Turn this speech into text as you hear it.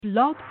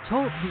Blog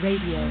Talk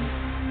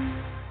Radio.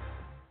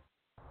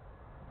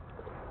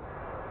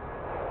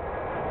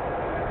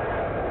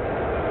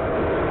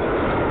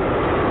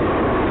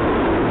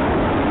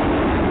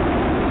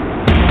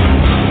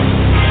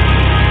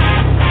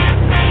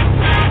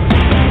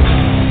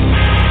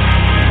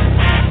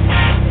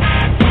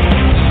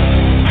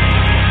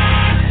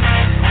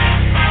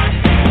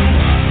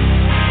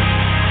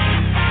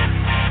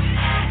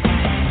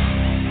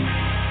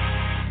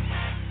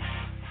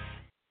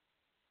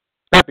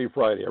 Happy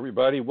Friday,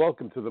 everybody.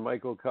 Welcome to the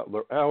Michael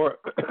Cutler Hour.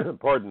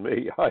 Pardon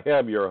me. I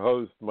am your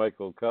host,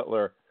 Michael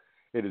Cutler.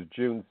 It is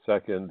June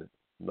 2nd,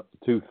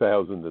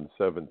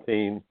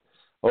 2017.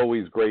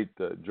 Always great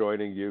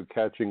joining you,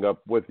 catching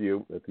up with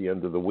you at the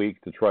end of the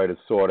week to try to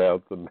sort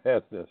out the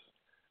madness.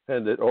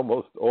 And it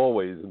almost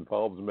always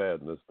involves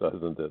madness,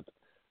 doesn't it?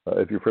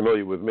 If you're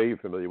familiar with me,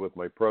 familiar with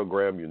my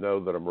program, you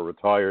know that I'm a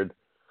retired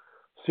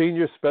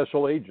senior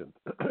special agent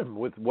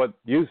with what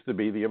used to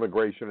be the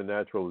Immigration and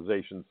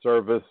Naturalization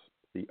Service,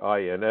 the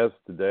INS.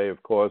 Today,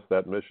 of course,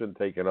 that mission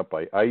taken up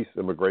by ICE,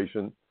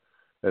 Immigration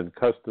and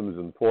Customs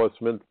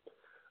Enforcement,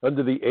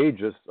 under the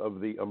aegis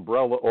of the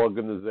umbrella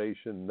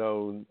organization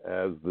known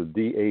as the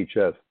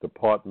DHS,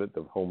 Department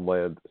of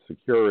Homeland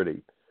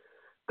Security.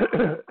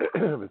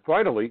 And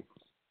finally,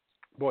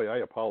 boy, I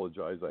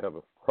apologize, I have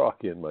a frog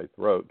in my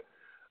throat.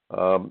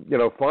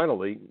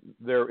 Finally,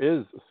 there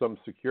is some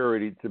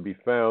security to be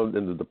found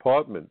in the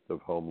Department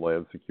of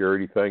Homeland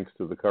Security, thanks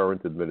to the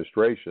current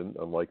administration,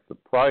 unlike the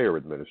prior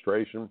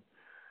administration.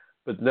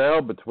 But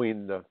now,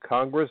 between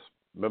Congress,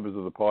 members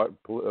of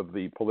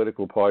the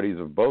political parties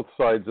of both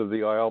sides of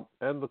the aisle,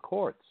 and the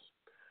courts,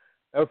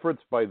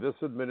 efforts by this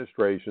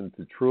administration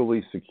to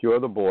truly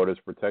secure the borders,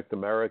 protect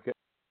America.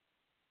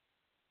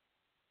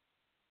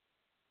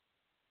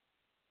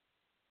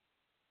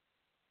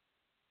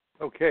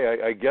 Okay,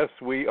 I guess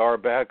we are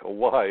back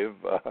alive.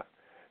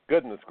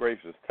 Goodness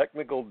gracious,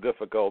 technical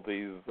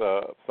difficulties,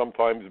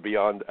 sometimes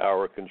beyond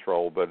our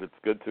control, but it's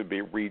good to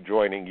be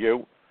rejoining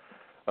you.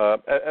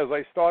 As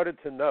I started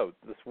to note,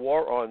 this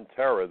war on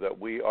terror that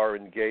we are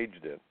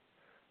engaged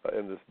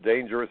in this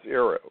dangerous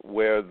era,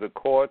 where the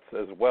courts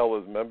as well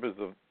as members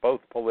of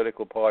both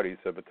political parties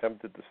have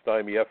attempted to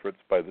stymie efforts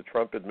by the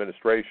Trump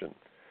administration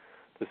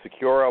to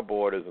secure our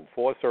borders,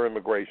 enforce our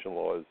immigration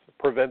laws,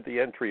 prevent the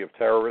entry of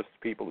terrorists,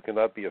 people who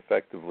cannot be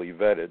effectively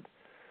vetted,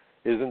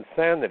 is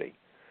insanity.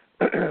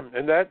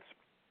 And that's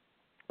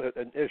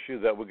an issue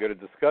that we're going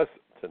to discuss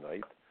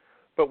tonight.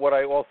 But what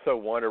I also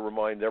want to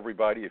remind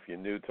everybody, if you're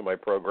new to my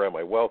program,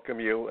 I welcome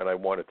you, and I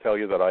want to tell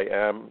you that I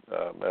am,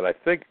 and I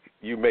think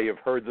you may have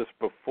heard this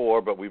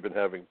before, but we've been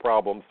having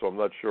problems, so I'm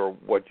not sure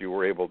what you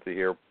were able to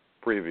hear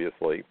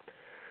previously.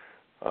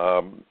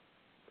 I'm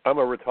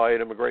a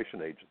retired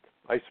immigration agent.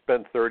 I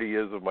spent 30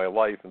 years of my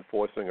life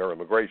enforcing our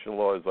immigration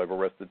laws. I've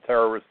arrested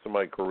terrorists in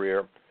my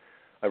career.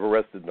 I've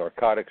arrested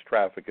narcotics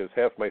traffickers.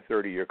 Half my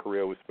 30-year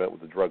career was spent with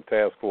the Drug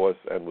Task Force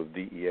and with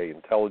DEA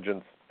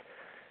intelligence.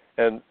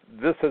 And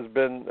this has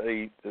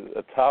been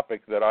a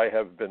topic that I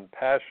have been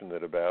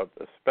passionate about,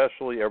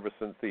 especially ever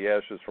since the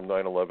ashes from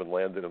 9/11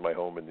 landed in my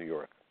home in New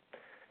York.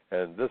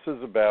 And this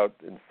is about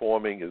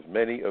informing as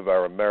many of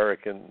our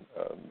American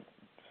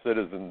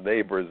citizen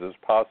neighbors as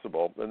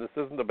possible. And this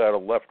isn't about a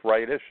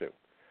left-right issue.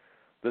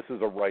 This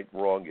is a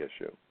right-wrong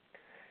issue.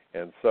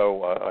 And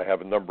so I have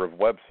a number of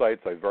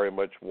websites I very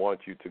much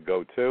want you to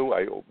go to.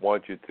 I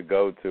want you to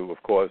go to,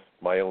 of course,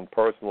 my own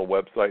personal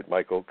website,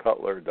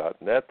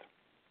 michaelcutler.net,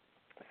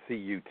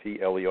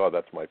 C-U-T-L-E-R.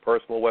 That's my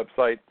personal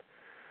website.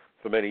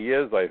 For many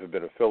years, I have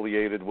been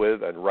affiliated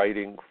with and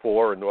writing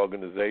for an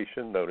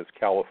organization known as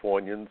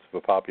Californians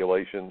for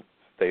Population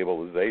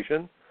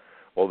Stabilization.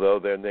 Although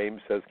their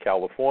name says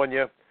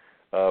California,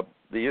 the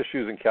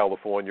issues in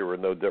California are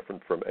no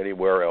different from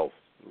anywhere else.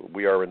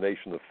 We are a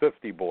nation of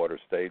 50 border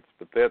states,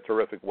 but their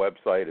terrific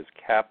website is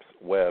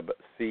CAPSWeb,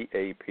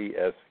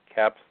 C-A-P-S,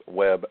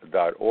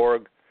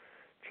 capsweb.org.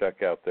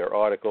 Check out their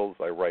articles.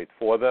 I write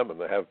for them,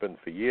 and I have been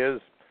for years.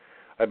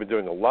 I've been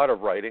doing a lot of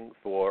writing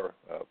for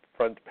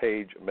Front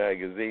Page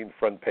Magazine,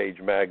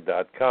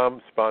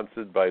 frontpagemag.com,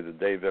 sponsored by the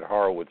David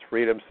Horowitz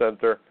Freedom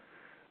Center.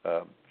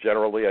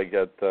 Generally, I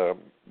get 4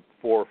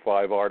 or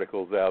 5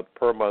 articles out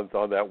per month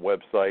on that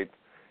website.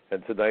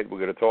 And tonight we're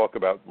going to talk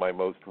about my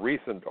most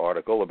recent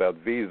article about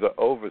visa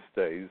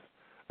overstays,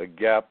 a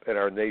gap in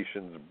our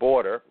nation's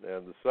border,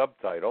 and the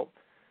subtitle,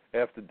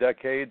 After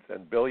Decades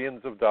and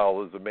Billions of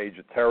Dollars, a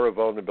Major Terror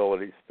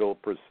Vulnerability Still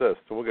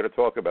Persists. So we're going to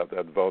talk about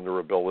that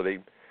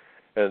vulnerability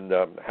and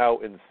how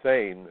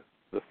insane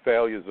the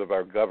failures of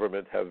our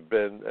government have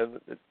been, and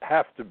it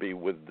have to be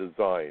with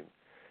design.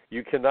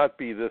 You cannot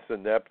be this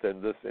inept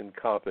and this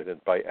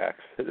incompetent by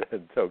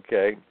accident,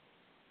 okay?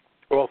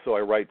 Also, I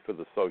write for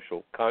the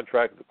Social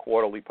Contract, the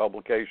quarterly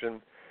publication.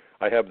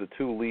 I have the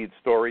 2 lead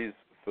stories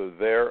for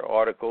their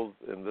articles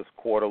in this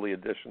quarterly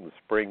edition, the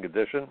spring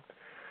edition.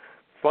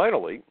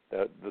 Finally,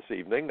 this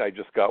evening, I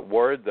just got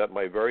word that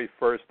my very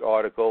first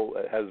article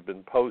has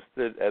been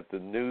posted at the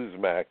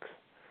Newsmax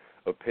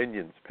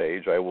opinions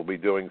page. I will be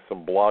doing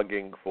some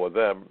blogging for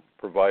them,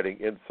 providing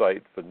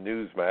insight for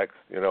Newsmax.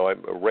 You know,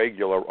 I'm a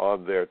regular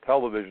on their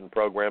television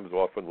programs,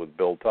 often with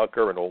Bill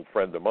Tucker, an old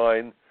friend of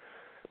mine.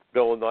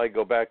 Bill and I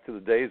go back to the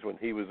days when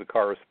he was a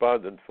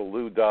correspondent for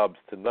Lou Dobbs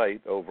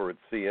Tonight over at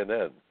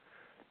CNN.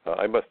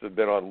 I must have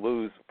been on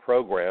Lou's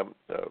program,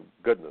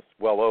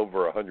 well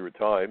over 100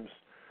 times.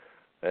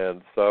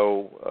 And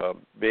so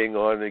being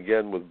on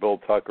again with Bill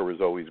Tucker is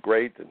always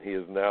great, and he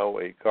is now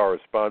a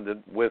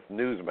correspondent with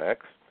Newsmax,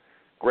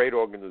 great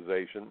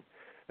organization.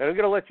 And I'm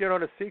going to let you in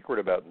on a secret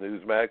about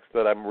Newsmax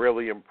that I'm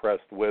really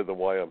impressed with and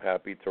why I'm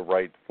happy to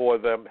write for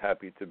them,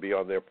 happy to be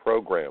on their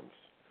programs.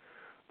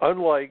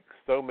 Unlike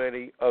so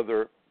many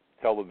other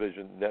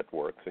television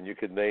networks, and you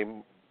could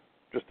name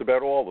just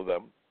about all of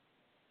them,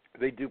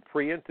 they do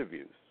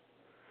pre-interviews.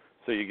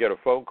 So you get a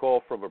phone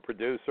call from a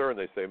producer, and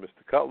they say,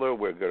 Mr. Cutler,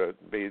 we're going to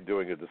be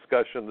doing a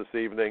discussion this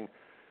evening.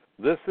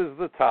 This is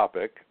the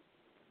topic.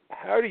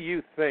 How do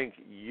you think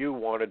you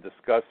want to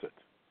discuss it?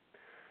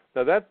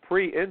 Now, that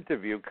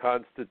pre-interview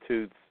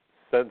constitutes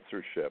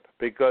censorship,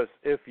 because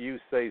if you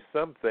say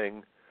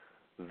something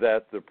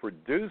that the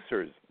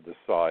producers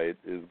decide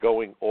is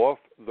going off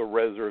the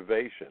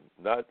reservation,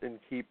 not in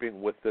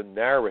keeping with the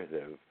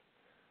narrative,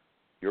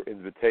 your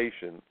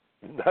invitation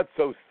not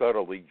so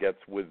subtly gets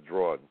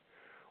withdrawn.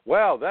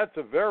 Wow, that's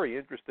a very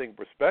interesting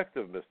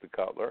perspective, Mr.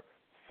 Cutler.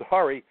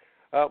 Sorry,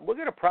 we're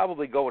going to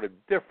probably go in a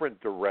different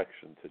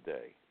direction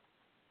today.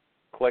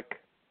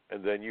 Click,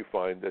 and then you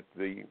find that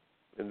the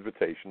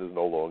invitation is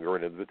no longer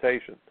an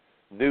invitation.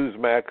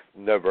 Newsmax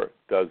never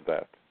does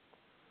that.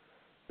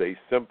 They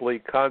simply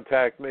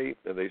contact me,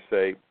 and they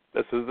say,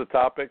 this is the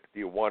topic, do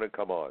you want to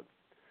come on?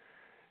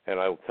 And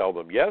I'll tell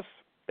them yes,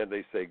 and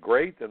they say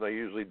great, and I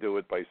usually do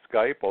it by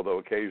Skype, although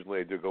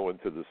occasionally I do go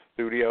into the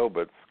studio,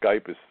 but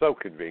Skype is so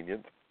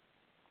convenient.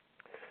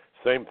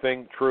 Same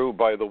thing true,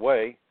 by the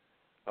way,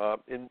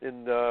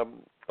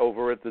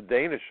 over at the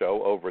Dana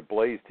Show, over at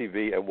Blaze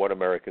TV and One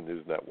American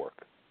News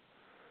Network.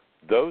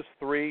 Those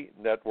three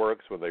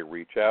networks, when they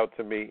reach out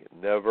to me,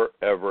 never,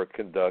 ever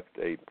conduct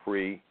a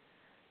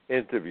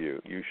pre-interview.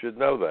 You should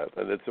know that,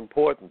 and it's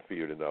important for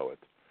you to know it.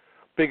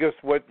 Because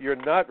what you're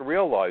not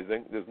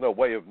realizing, there's no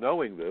way of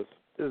knowing this,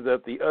 is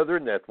that the other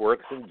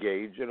networks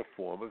engage in a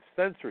form of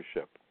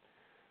censorship.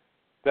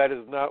 That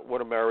is not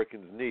what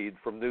Americans need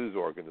from news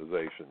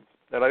organizations.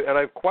 And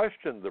I've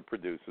questioned the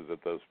producers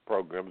at those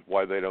programs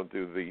why they don't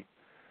do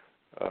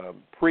the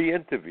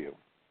pre-interview.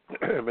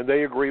 And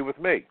they agree with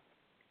me.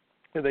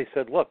 And they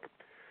said, look,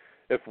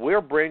 if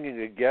we're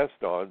bringing a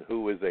guest on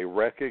who is a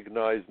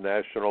recognized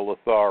national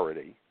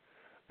authority,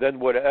 then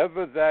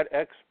whatever that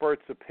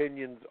expert's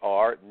opinions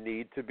are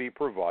need to be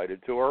provided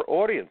to our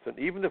audience. And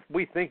even if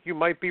we think you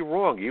might be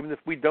wrong, even if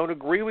we don't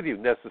agree with you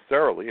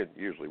necessarily, and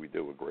usually we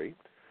do agree,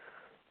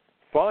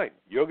 fine.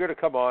 You're going to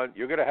come on.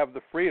 You're going to have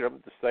the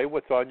freedom to say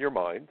what's on your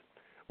mind.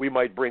 We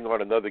might bring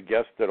on another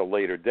guest at a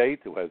later date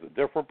who has a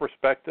different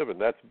perspective,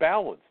 and that's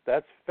balanced.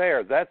 That's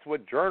fair. That's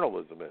what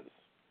journalism is.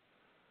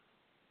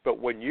 But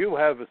when you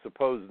have a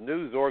supposed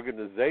news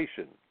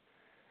organization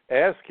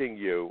asking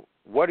you,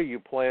 what do you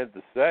plan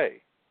to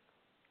say?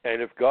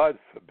 And if, God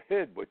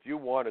forbid, what you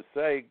want to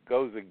say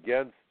goes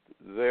against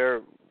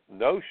their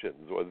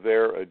notions or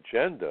their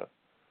agenda,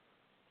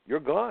 you're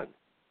gone.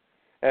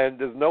 And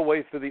there's no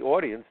way for the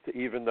audience to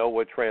even know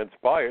what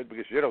transpired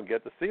because you don't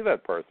get to see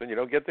that person. You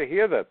don't get to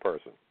hear that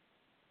person.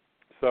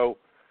 So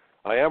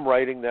I am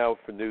writing now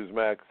for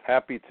Newsmax.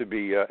 Happy to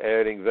be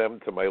adding them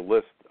to my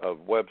list of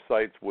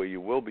websites where you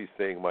will be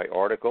seeing my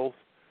articles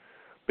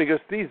because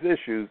these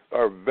issues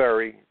are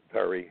very,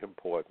 very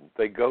important.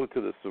 They go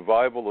to the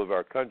survival of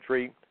our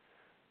country.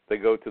 They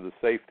go to the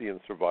safety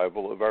and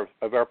survival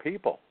of our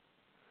people.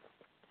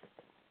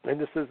 And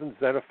this isn't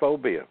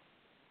xenophobia.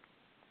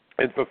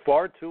 And for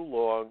far too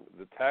long,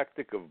 the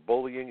tactic of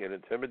bullying and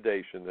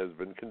intimidation has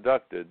been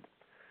conducted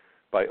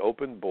by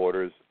open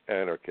borders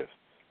anarchists,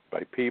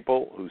 by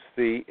people who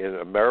see in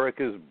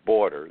America's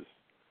borders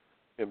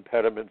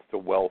impediments to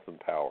wealth and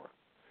power.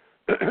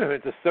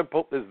 It's as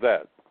simple as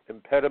that,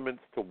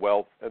 impediments to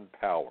wealth and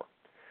power.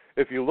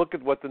 If you look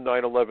at what the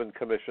 9/11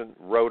 Commission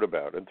wrote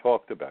about and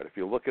talked about, if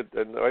you look at,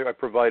 and I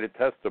provided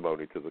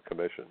testimony to the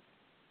Commission,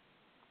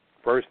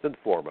 first and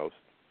foremost,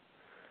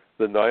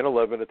 the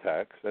 9/11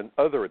 attacks and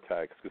other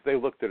attacks, because they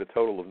looked at a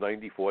total of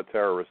 94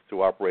 terrorists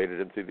who operated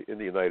in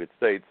the United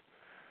States,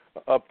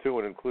 up to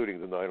and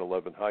including the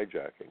 9/11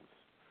 hijackings.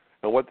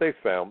 And what they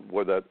found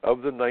were that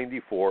of the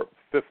 94,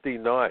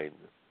 59,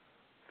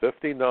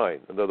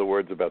 in other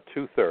words, about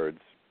two-thirds,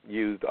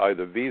 used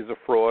either visa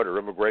fraud or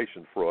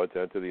immigration fraud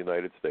to enter the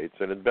United States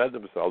and embed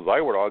themselves.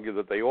 I would argue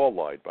that they all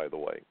lied, by the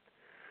way.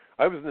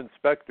 I was an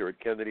inspector at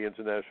Kennedy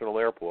International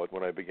Airport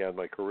when I began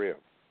my career.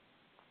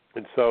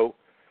 And so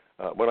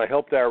when I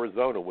helped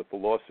Arizona with the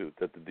lawsuit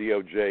that the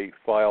DOJ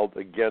filed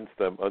against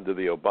them under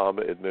the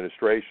Obama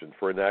administration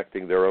for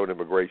enacting their own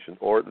immigration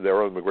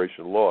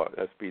law,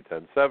 SB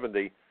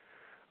 1070,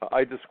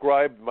 I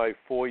described my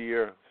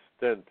 4-year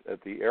stint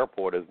at the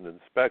airport as an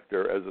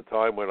inspector as a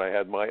time when I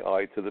had my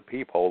eye to the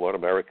peephole on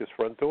America's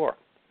front door.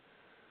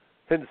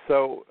 And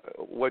so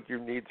what you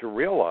need to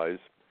realize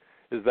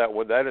is that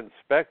when that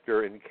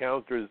inspector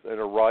encounters an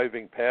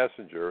arriving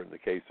passenger, in the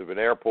case of an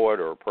airport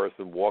or a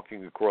person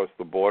walking across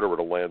the border at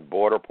a land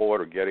border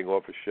port or getting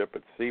off a ship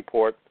at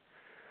seaport,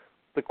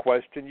 the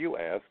question you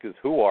ask is,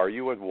 who are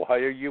you and why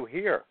are you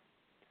here?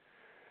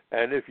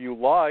 And if you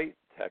lie,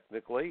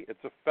 technically,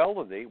 it's a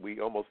felony.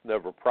 We almost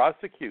never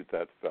prosecute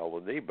that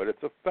felony, but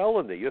it's a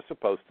felony. You're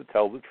supposed to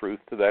tell the truth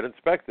to that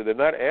inspector. They're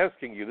not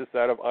asking you this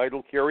out of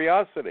idle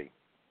curiosity.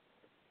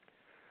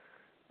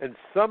 And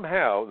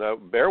somehow, now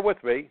bear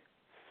with me,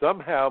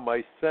 somehow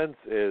my sense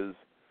is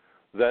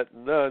that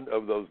none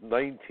of those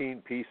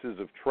 19 pieces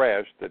of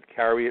trash that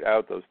carried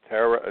out those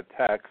terror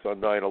attacks on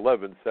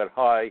 9/11 said,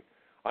 "Hi,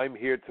 I'm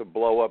here to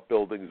blow up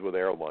buildings with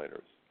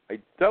airliners." I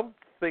don't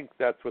think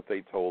that's what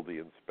they told the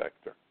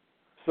inspector.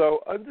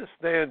 So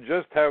understand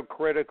just how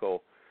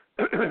critical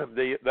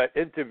that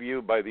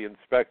interview by the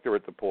inspector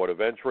at the port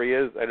of entry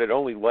is, and it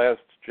only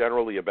lasts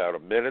generally about a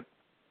minute.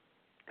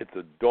 It's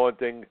a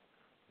daunting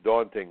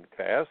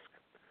task.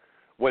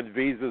 When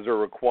visas are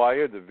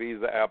required, the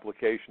visa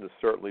application is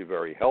certainly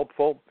very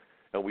helpful,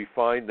 and we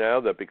find now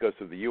that because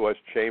of the U.S.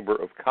 Chamber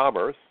of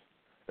Commerce,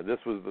 and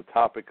this was the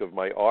topic of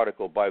my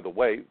article, by the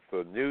way,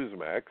 for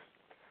Newsmax.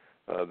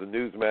 The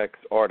Newsmax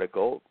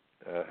article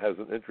has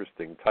an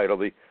interesting title.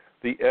 The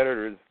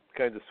editors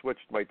kind of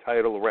switched my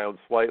title around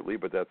slightly,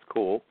 but that's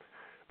cool.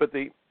 But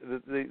the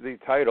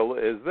title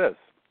is this: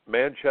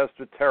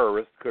 Manchester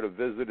terrorists could have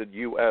visited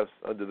U.S.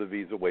 under the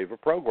visa waiver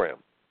program.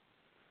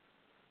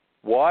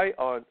 Why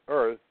on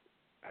earth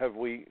have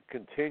we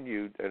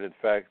continued and, in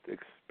fact,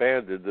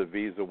 expanded the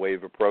visa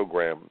waiver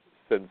program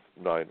since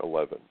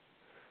 9/11?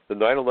 The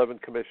 9/11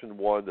 Commission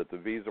warned that the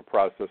visa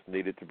process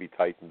needed to be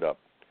tightened up.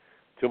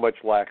 Too much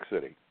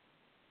laxity.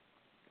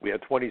 We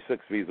had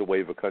 26 visa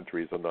waiver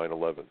countries on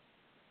 9/11.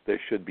 There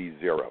should be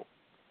zero.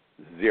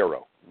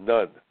 Zero.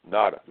 None.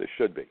 Nada. There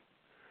should be.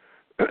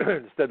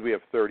 Instead, we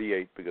have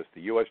 38 because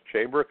the U.S.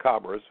 Chamber of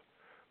Commerce,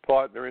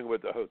 partnering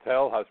with the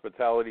Hotel,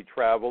 Hospitality,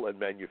 Travel, and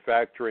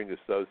Manufacturing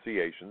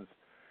Associations,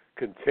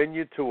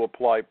 continue to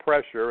apply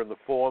pressure in the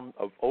form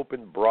of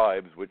open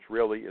bribes, which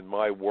really, in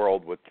my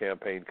world, what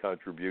campaign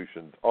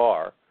contributions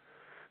are,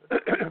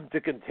 to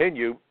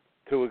continue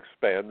to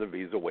expand the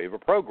visa waiver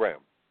program.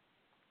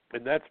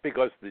 And that's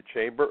because the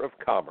Chamber of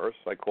Commerce,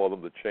 I call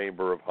them the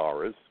Chamber of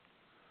Horrors,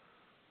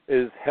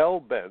 is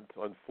hell-bent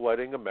on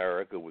flooding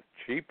America with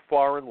cheap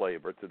foreign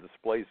labor to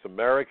displace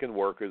American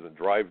workers and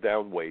drive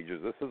down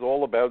wages. This is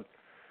all about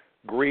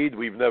greed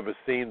we've never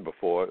seen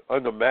before,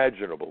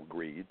 unimaginable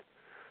greed.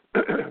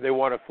 They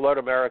want to flood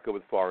America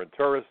with foreign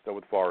tourists and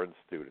with foreign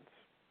students.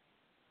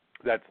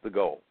 That's the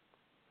goal.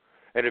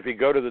 And if you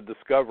go to the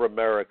Discover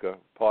America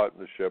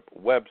Partnership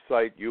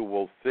website, you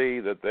will see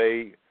that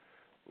they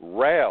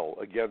rail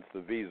against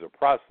the visa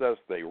process.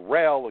 They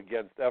rail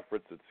against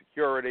efforts at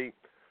security.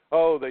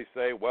 Oh, they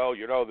say, well,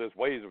 you know, there's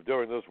ways of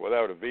doing this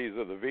without a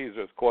visa. The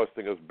visa is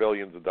costing us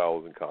billions of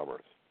dollars in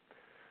commerce.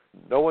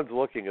 No one's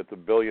looking at the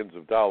billions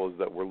of dollars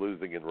that we're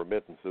losing in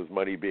remittances,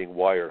 money being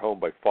wired home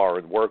by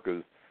foreign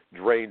workers,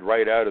 drained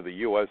right out of the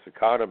U.S.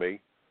 economy,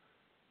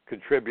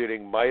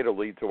 contributing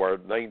mightily to our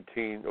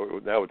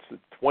now it's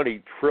a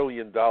 $20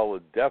 trillion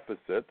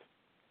deficit.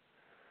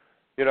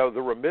 You know,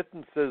 the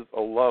remittances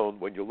alone,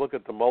 when you look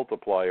at the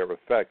multiplier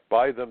effect,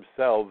 by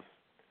themselves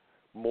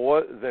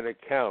more than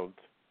account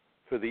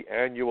for the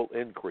annual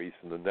increase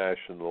in the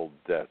national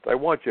debt. I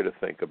want you to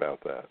think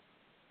about that.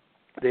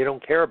 They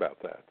don't care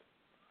about that.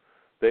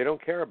 They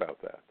don't care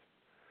about that.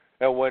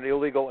 And when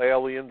illegal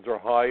aliens are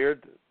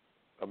hired,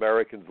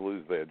 Americans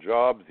lose their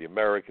jobs. The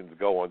Americans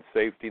go on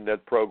safety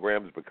net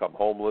programs, become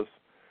homeless.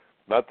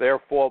 Not their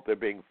fault they're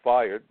being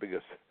fired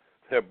because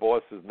their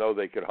bosses know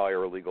they could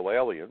hire illegal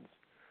aliens.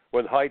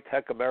 When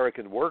high-tech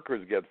American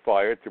workers get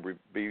fired to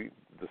be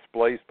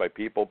displaced by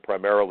people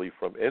primarily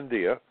from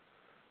India,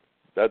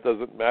 that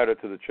doesn't matter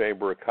to the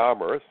Chamber of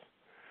Commerce.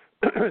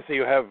 So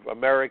you have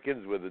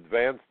Americans with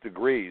advanced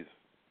degrees,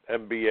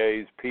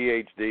 MBAs,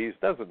 PhDs,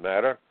 doesn't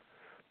matter,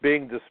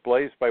 being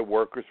displaced by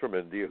workers from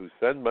India who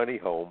send money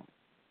home.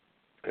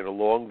 And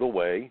along the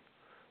way,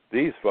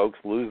 these folks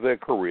lose their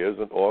careers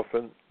and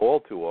often, all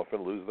too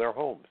often, lose their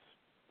homes.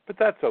 But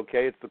that's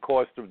okay. It's the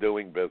cost of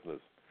doing business.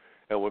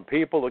 And when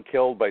people are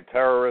killed by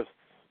terrorists,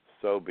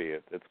 so be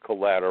it. It's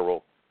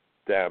collateral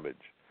damage.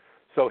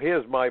 So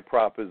here's my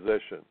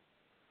proposition.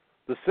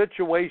 The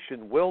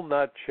situation will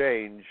not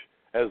change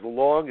as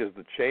long as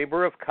the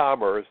Chamber of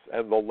Commerce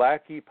and the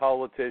lackey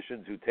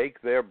politicians who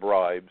take their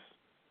bribes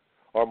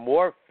are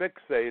more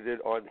fixated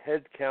on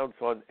head counts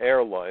on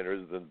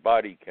airliners than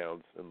body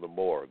counts in the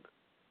morgue.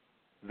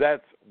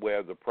 That's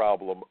where the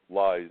problem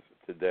lies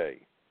today.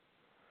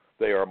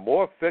 They are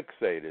more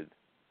fixated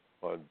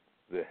on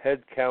the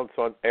head counts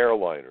on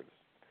airliners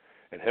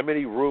and how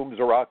many rooms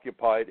are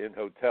occupied in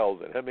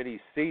hotels and how many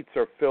seats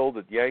are filled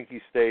at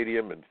Yankee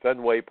Stadium and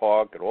Fenway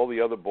Park and all the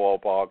other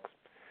ballparks,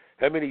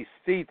 how many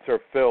seats are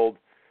filled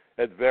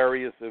at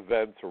various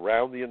events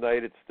around the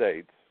United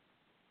States,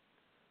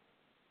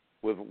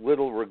 with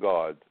little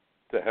regard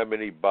to how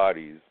many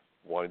bodies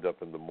wind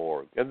up in the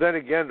morgue. And then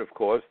again, of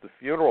course, the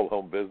funeral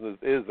home business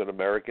is an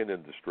American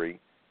industry,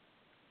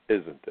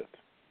 isn't it?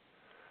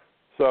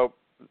 So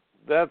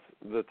that's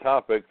the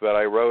topic that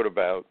I wrote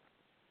about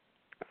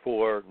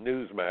for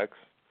Newsmax.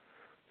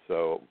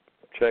 So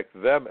check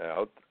them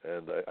out,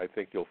 and I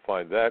think you'll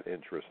find that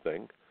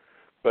interesting.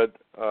 But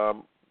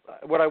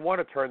what I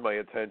want to turn my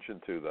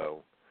attention to,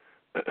 though,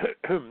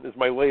 is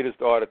my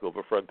latest article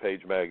for Front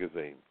Page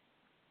Magazine.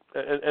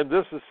 And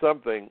this is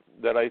something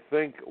that I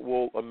think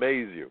will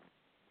amaze you,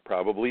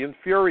 probably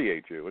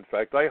infuriate you. In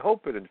fact, I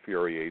hope it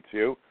infuriates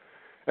you.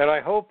 And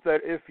I hope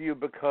that if you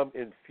become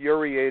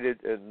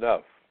infuriated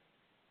enough,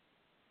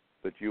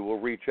 that you will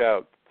reach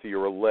out to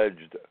your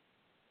alleged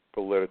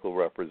political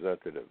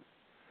representatives,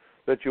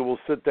 that you will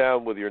sit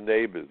down with your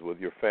neighbors, with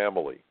your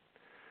family.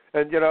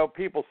 And, you know,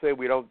 people say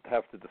we don't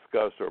have to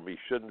discuss, or we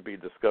shouldn't be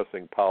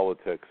discussing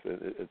politics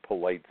in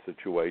polite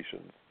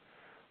situations.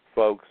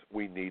 Folks,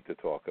 we need to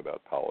talk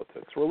about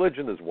politics.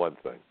 Religion is one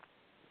thing.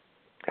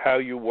 How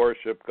you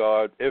worship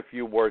God, if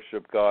you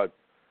worship God,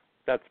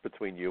 that's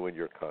between you and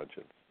your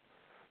conscience.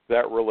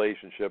 That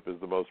relationship is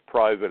the most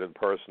private and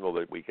personal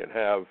that we can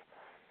have.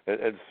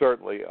 And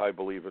certainly I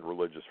believe in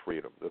religious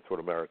freedom. That's what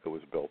America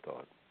was built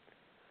on.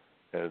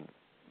 And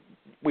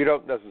we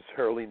don't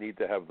necessarily need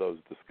to have those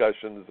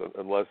discussions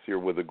unless you're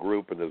with a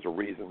group and there's a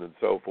reason and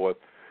so forth.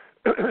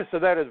 So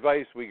that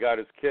advice we got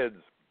as kids,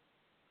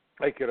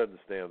 I could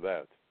understand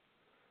that.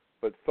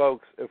 But,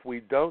 folks, if we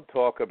don't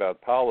talk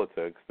about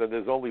politics, then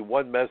there's only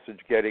one message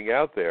getting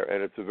out there,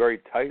 and it's a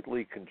very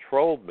tightly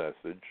controlled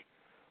message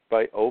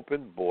by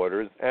open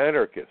borders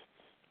anarchists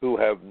who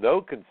have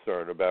no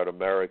concern about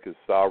America's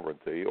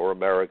sovereignty or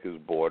America's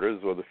borders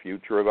or the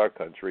future of our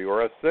country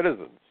or our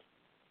citizens.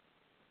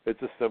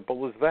 It's as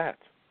simple as that.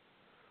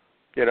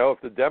 You know, if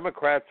the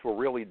Democrats were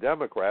really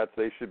Democrats,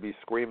 they should be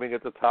screaming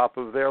at the top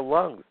of their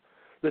lungs.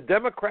 The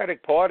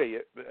Democratic Party,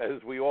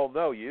 as we all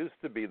know, used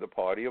to be the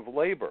party of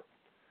labor.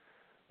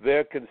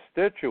 Their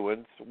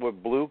constituents were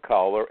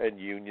blue-collar and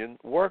union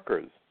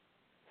workers,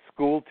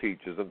 school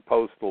teachers and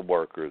postal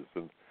workers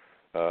and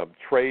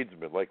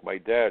tradesmen, like my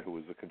dad, who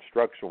was a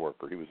construction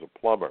worker. He was a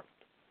plumber.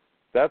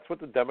 That's what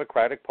the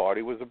Democratic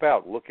Party was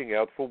about, looking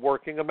out for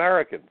working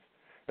Americans.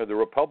 And the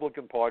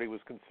Republican Party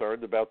was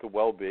concerned about the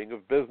well-being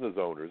of business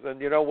owners. And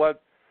you know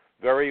what?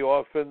 Very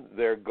often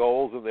their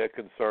goals and their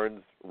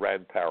concerns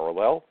ran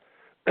parallel.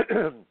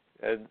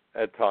 And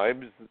at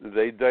times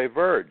they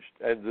diverged.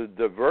 And the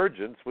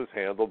divergence was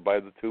handled by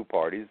the two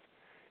parties,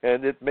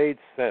 and it made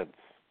sense.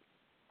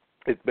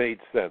 It made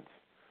sense.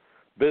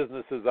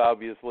 Businesses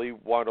obviously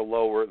want to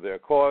lower their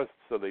costs,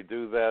 so they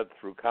do that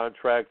through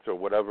contracts or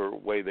whatever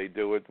way they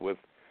do it with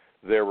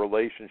their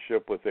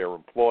relationship with their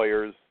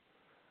employers,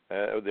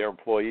 their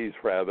employees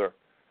rather.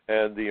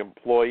 And the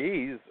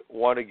employees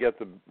want to get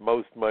the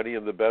most money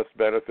and the best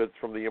benefits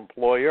from the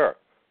employer.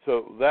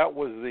 So that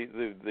was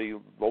the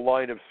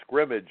line of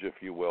scrimmage, if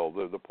you will,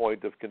 the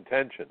point of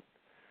contention.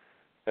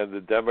 And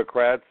the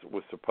Democrats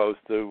were supposed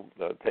to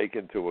take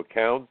into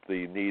account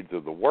the needs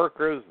of the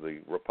workers, the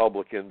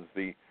Republicans,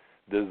 the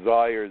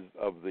desires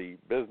of the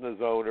business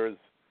owners,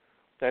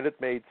 and it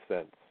made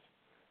sense.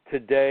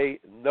 Today,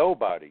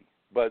 nobody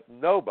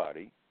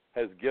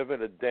has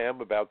given a damn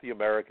about the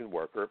American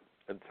worker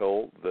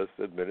until this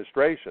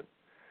administration.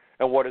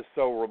 And what is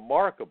so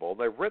remarkable,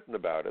 and I've written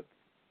about it,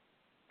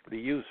 the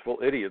useful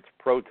idiots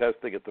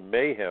protesting at the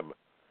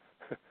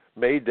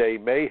May Day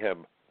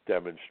mayhem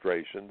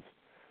demonstrations,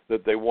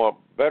 that they want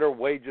better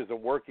wages and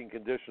working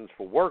conditions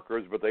for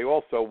workers, but they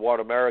also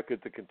want America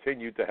to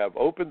continue to have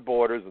open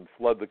borders and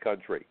flood the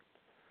country.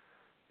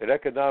 In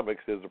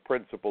economics, there's a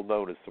principle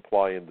known as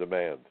supply and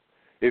demand.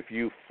 If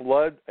you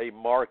flood a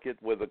market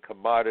with a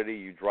commodity,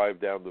 you drive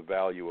down the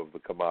value of the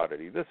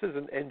commodity. This is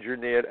an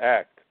engineered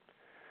act.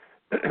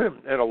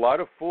 And a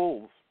lot of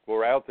fools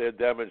were out there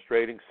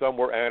demonstrating. Some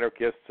were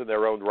anarchists in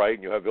their own right,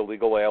 and you have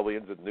illegal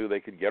aliens that knew they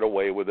could get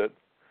away with it,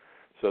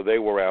 so they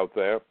were out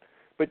there.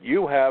 But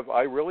you have,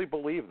 I really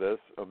believe this,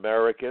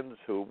 Americans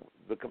who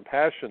the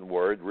compassion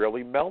word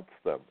really melts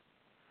them.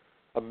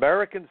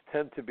 Americans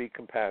tend to be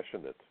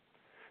compassionate.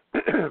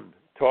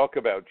 Talk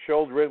about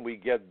children, we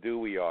get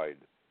dewy-eyed.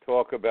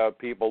 Talk about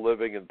people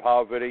living in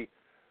poverty,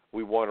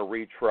 we want to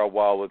reach for our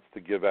wallets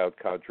to give out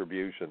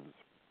contributions.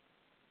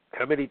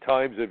 How many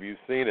times have you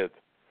seen it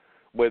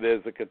where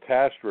there's a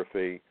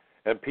catastrophe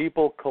and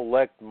people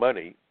collect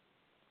money,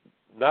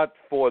 not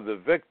for the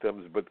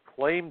victims, but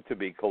claim to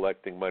be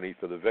collecting money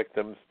for the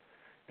victims,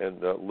 and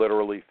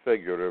literally,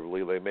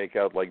 figuratively, they make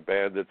out like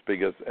bandits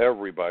because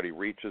everybody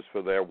reaches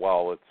for their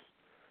wallets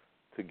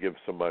to give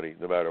some money,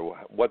 no matter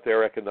what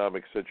their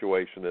economic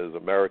situation is.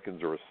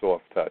 Americans are a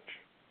soft touch.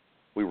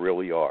 We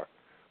really are.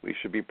 We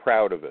should be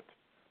proud of it.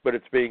 But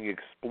it's being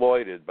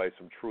exploited by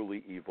some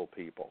truly evil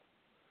people.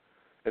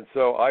 And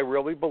so I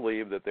really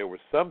believe that there were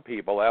some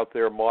people out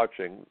there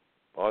marching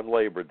on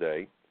Labor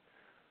Day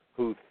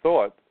who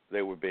thought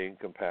they were being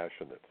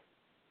compassionate,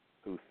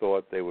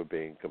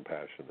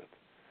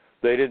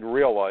 They didn't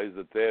realize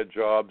that their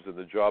jobs and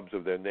the jobs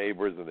of their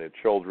neighbors and their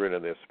children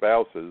and their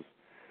spouses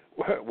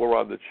were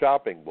on the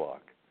chopping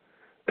block.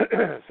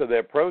 So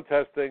they're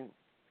protesting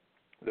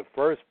the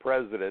first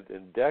president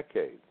in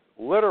decades,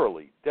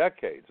 literally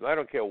decades. And I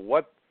don't care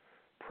what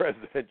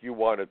president you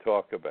want to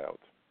talk about,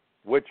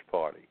 which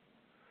party.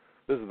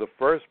 This is the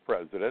first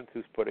president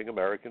who's putting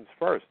Americans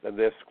first, and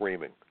they're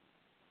screaming.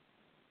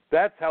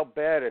 That's how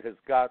bad it has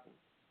gotten.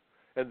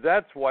 And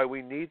that's why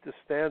we need to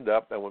stand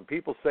up, and when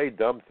people say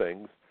dumb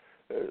things,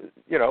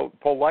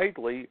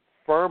 politely,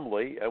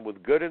 firmly, and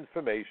with good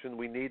information,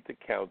 we need to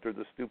counter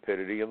the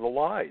stupidity and the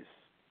lies.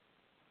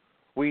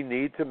 We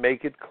need to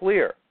make it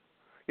clear.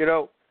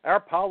 Our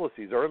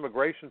policies, our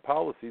immigration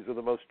policies, are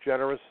the most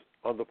generous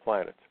on the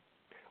planet.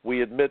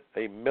 We admit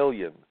 1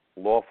 million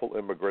lawful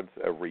immigrants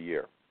every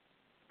year.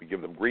 We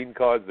give them green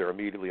cards, they're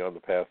immediately on the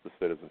path to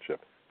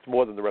citizenship. It's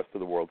more than the rest of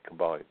the world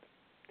combined.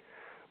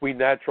 We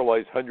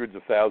naturalize hundreds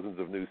of thousands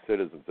of new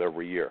citizens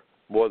every year,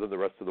 more than the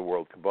rest of the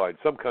world combined.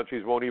 Some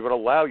countries won't even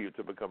allow you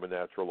to become a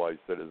naturalized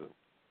citizen.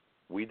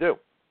 We do,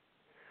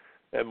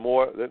 and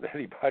more than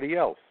anybody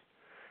else.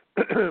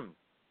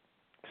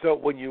 So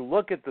when you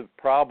look at the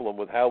problem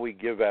with how we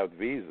give out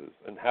visas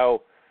and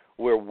how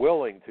we're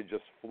willing to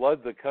just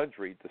flood the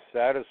country to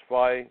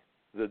satisfy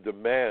the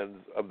demands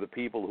of the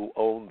people who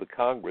own the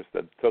Congress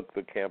that took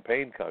the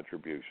campaign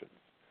contributions,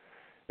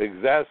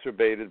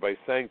 exacerbated by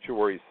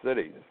sanctuary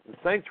cities. And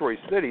sanctuary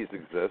cities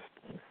exist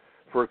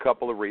for a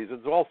couple of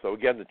reasons also.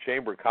 Again, the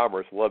Chamber of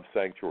Commerce loves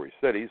sanctuary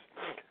cities.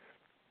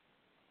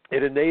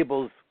 It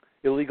enables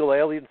illegal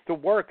aliens to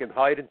work and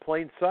hide in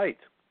plain sight.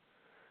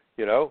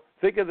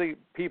 Think of the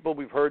people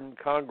we've heard in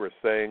Congress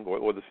saying,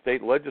 or the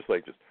state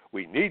legislatures,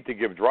 we need to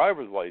give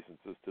driver's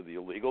licenses to the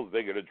illegals.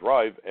 They're going to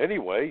drive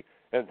anyway,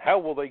 and how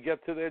will they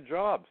get to their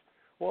jobs?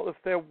 Well, if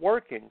they're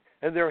working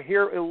and they're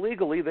here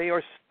illegally, they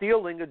are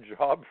stealing a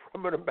job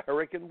from an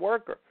American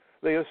worker.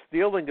 They are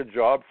stealing a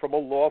job from a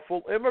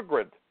lawful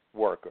immigrant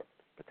worker.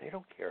 But they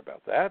don't care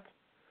about that,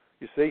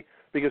 you see,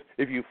 because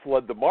if you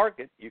flood the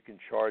market, you can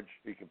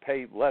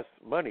pay less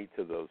money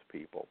to those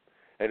people.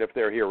 And if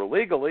they're here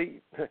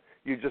illegally,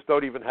 you just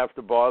don't even have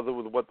to bother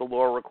with what the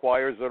law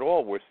requires at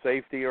all, where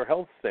safety or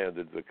health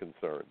standards are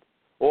concerned.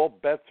 All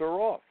bets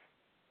are off.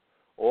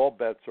 All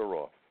bets are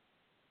off.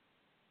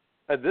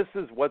 And this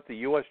is what the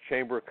U.S.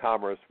 Chamber of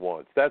Commerce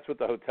wants. That's what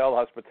the Hotel,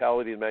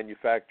 Hospitality, and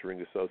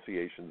Manufacturing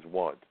Associations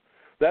want.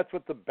 That's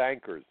what the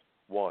bankers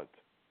want.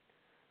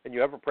 And you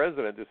have a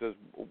president who says,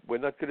 we're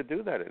not going to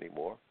do that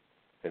anymore.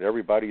 And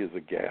everybody is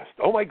aghast.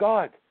 Oh, my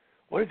God,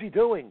 what is he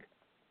doing?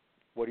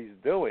 What he's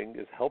doing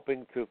is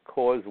helping to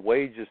cause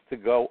wages to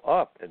go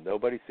up, and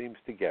nobody seems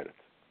to get it.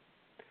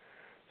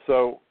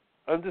 So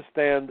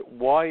understand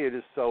why it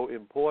is so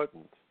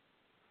important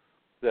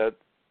that,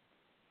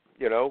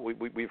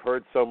 we've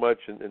heard so much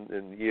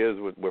in years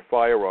where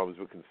firearms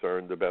were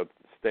concerned about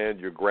stand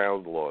your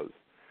ground laws.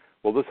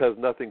 Well, this has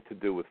nothing to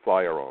do with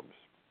firearms,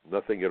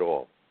 nothing at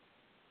all.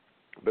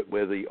 But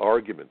where the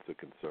arguments are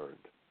concerned,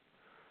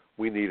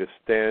 we need a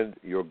stand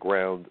your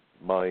ground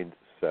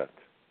mindset.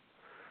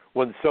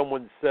 When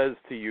someone says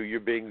to you, you're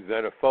being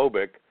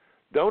xenophobic,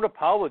 don't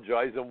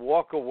apologize and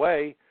walk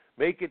away.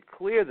 Make it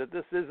clear that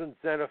this isn't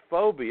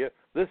xenophobia.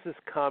 This is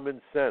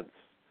common sense.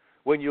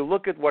 When you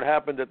look at what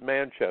happened at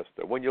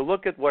Manchester, when you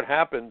look at what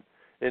happened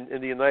in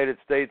the United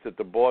States at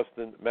the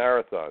Boston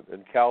Marathon,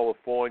 in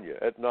California,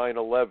 at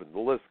 9/11, the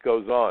list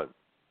goes on.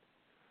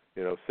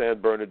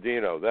 San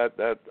Bernardino,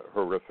 that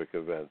horrific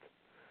event.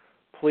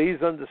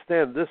 Please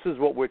understand, this is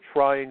what we're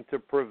trying to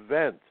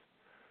prevent.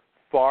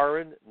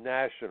 Foreign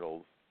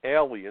nationals,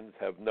 aliens,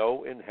 have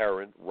no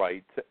inherent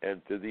right to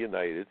enter the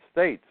United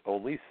States.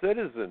 Only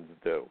citizens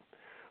do.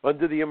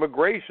 Under the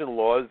immigration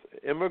laws,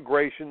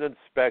 immigration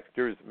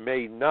inspectors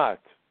may not,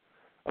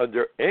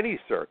 under any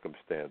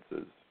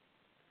circumstances,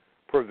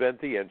 prevent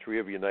the entry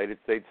of a United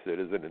States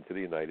citizen into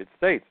the United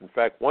States. In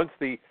fact, once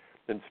the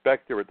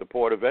inspector at the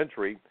port of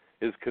entry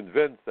is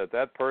convinced that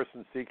that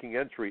person seeking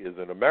entry is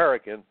an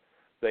American,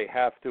 they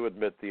have to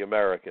admit the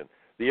American.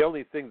 The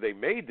only thing they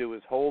may do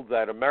is hold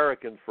that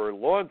American for a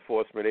law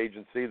enforcement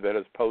agency that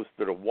has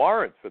posted a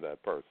warrant for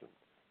that person.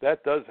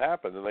 That does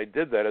happen, and they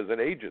did that as an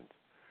agent.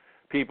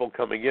 People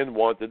coming in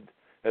wanted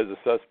as a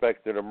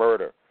suspect in a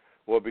murder,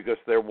 or because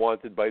they're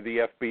wanted by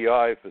the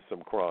FBI for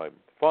some crime.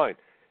 Fine.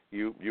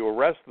 You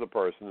arrest the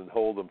person and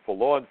hold them for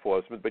law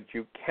enforcement, but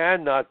you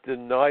cannot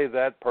deny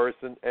that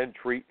person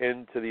entry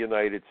into the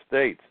United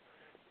States.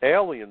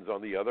 Aliens,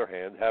 on the other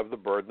hand, have the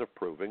burden of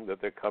proving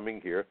that they're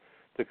coming here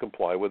to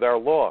comply with our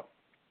law.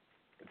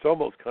 It's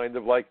almost kind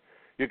of like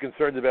you're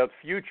concerned about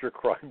future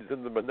crimes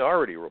in the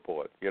Minority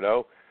Report,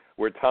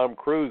 where Tom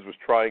Cruise was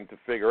trying to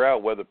figure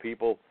out whether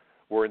people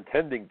were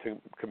intending to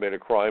commit a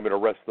crime and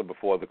arrest them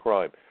before the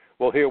crime.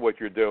 Well, here what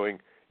you're doing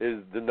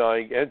is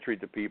denying entry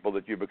to people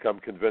that you become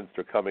convinced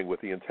are coming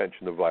with the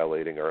intention of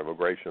violating our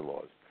immigration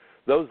laws.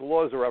 Those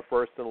laws are our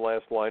first and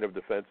last line of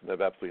defense and have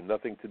absolutely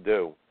nothing to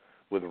do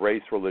with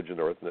race, religion,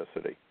 or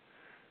ethnicity.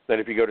 Then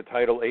if you go to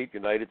Title 8,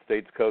 United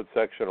States Code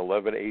Section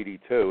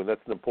 1182, and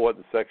that's an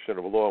important section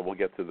of law, and we'll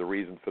get to the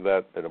reason for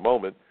that in a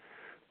moment,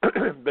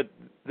 but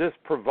this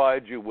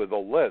provides you with a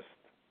list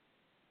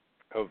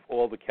of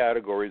all the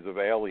categories of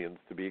aliens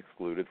to be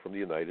excluded from the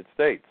United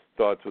States.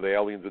 Starts with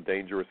aliens with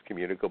dangerous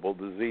communicable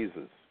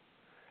diseases,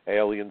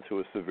 aliens who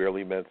are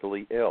severely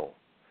mentally ill,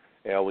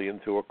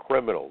 aliens who are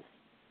criminals,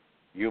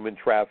 human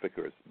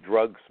traffickers,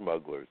 drug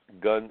smugglers,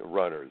 gun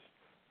runners,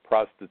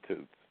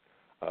 prostitutes,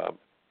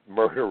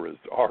 murderers,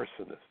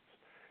 arsonists,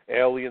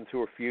 aliens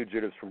who are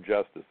fugitives from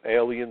justice,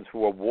 aliens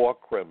who are war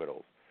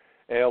criminals,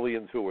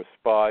 aliens who are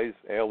spies,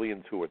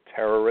 aliens who are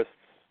terrorists.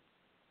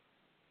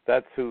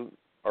 That's who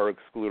are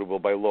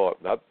excludable by law,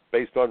 not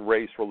based on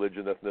race,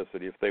 religion,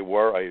 ethnicity. If they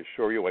were, I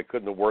assure you, I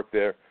couldn't have worked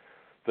there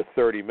for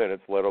 30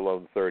 minutes, let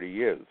alone 30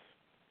 years.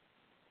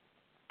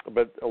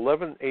 But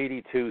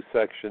 1182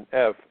 Section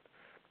F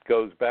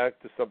goes back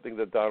to something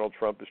that Donald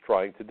Trump is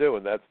trying to do,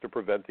 and that's to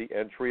prevent the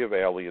entry of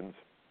aliens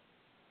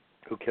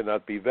who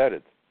cannot be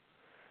vetted.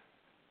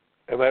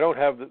 And I don't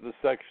have the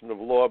section of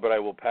law, but I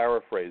will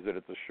paraphrase it.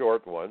 It's a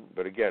short one,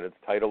 but again, it's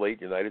Title 8,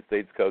 United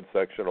States Code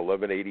Section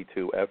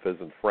 1182, F as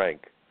in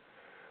Frank.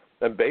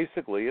 And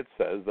basically it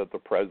says that the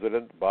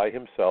president by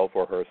himself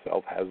or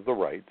herself has the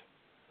right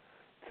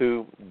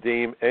to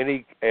deem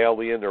any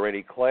alien or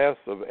any class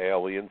of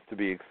aliens to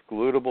be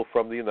excludable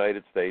from the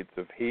United States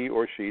if he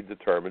or she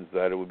determines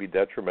that it would be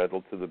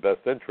detrimental to the best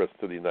interest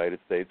of the United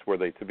States were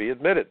they to be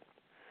admitted.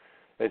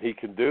 And he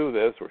can do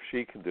this, or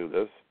she can do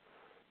this,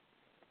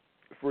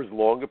 for as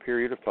long a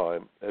period of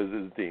time as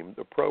is deemed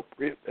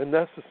appropriate and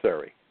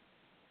necessary.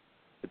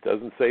 It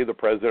doesn't say the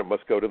president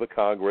must go to the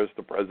Congress,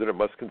 the president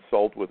must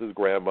consult with his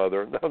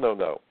grandmother.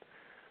 No.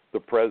 The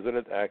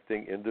president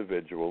acting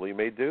individually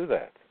may do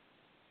that.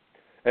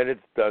 And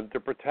it's done to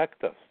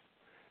protect us.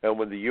 And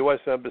when the U.S.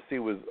 Embassy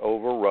was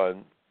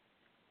overrun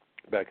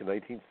back in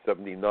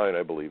 1979,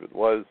 I believe it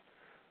was,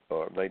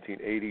 or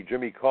 1980,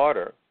 Jimmy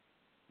Carter,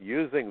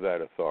 using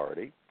that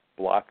authority,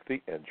 blocked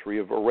the entry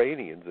of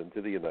Iranians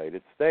into the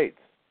United States.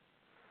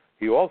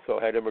 He also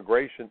had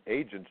immigration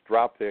agents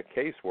drop their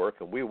casework,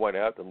 and we went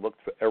out and looked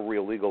for every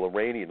illegal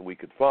Iranian we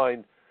could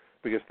find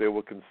because there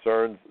were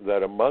concerns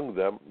that among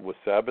them were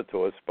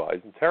saboteurs, spies,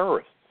 and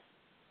terrorists.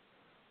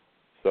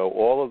 So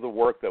all of the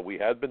work that we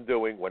had been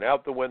doing went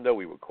out the window.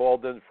 We were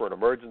called in for an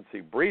emergency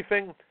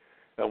briefing,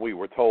 and we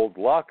were told,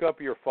 lock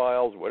up your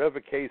files, whatever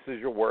cases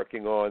you're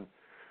working on.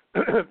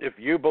 If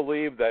you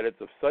believe that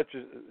it's of such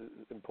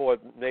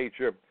important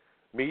nature,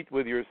 meet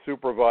with your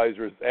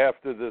supervisors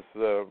after this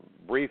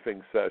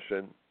briefing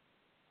session,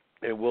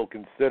 and we'll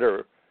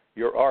consider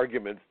your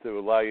arguments to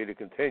allow you to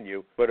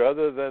continue. But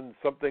other than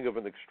something of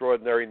an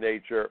extraordinary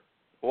nature,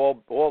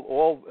 all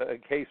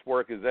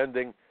casework is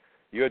ending.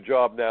 Your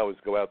job now is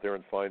to go out there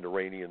and find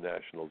Iranian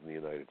nationals in the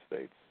United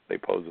States. They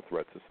pose a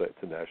threat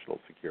to national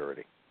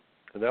security.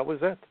 And that was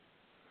it.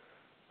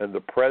 And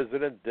the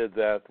president did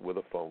that with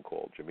a phone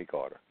call, Jimmy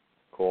Carter.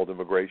 Called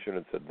immigration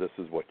and said, this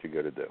is what you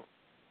got to do.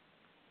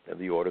 And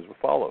the orders were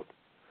followed.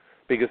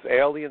 Because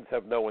aliens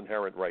have no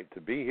inherent right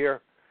to be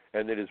here,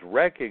 and it is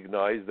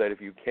recognized that if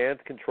you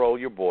can't control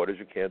your borders,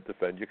 you can't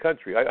defend your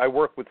country. I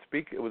work with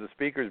the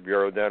Speakers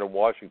Bureau down in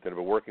Washington. I've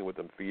been working with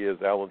them for years,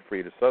 Alan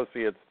Freed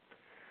Associates,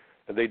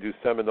 and they do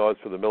seminars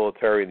for the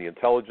military and the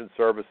intelligence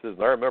services.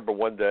 And I remember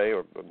one day,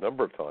 or a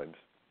number of times,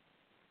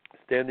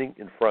 standing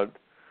in front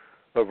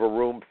of a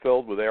room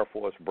filled with Air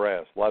Force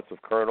brass, lots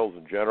of colonels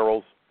and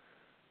generals,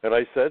 and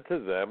I said to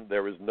them,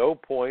 there is no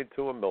point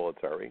to a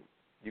military.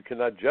 You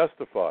cannot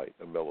justify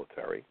a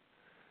military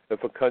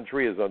if a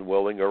country is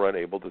unwilling or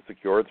unable to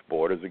secure its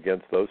borders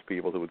against those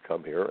people who would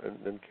come here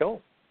and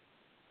kill.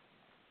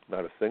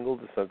 Not a single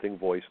dissenting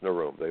voice in the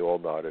room. They all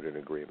nodded in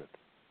agreement.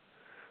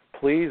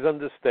 Please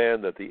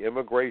understand that the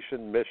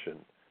immigration mission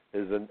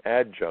is an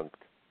adjunct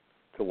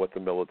to what the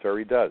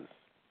military does.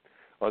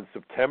 On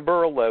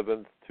September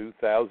 11th,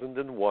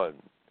 2001,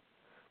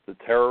 the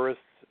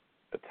terrorists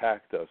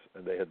attacked us,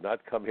 and they had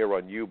not come here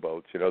on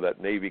U-boats. You know, that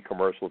Navy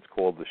commercial, it's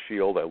called The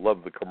Shield. I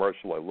love the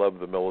commercial. I love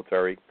the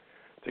military.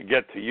 To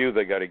get to you,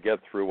 they got to get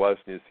through us,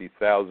 and you see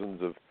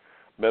thousands of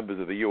members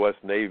of the U.S.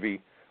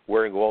 Navy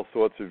wearing all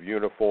sorts of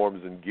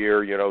uniforms and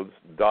gear, you know,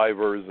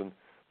 divers and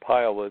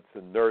pilots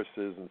and nurses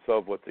and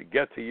so forth. To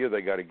get to you,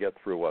 they got to get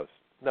through us.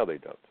 No, they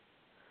don't.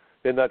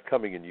 They're not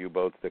coming in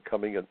U-boats. They're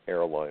coming in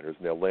airliners,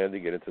 and they're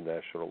landing at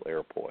international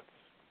airports.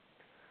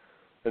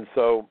 And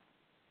so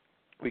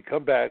we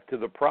come back to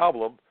the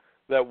problem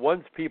that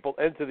once people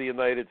enter the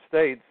United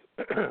States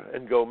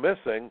and go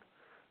missing,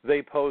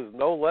 they pose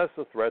no less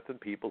a threat than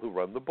people who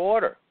run the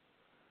border.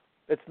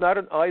 It's not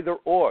an either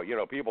or. You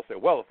know, people say,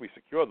 well, if we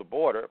secure the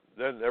border,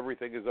 then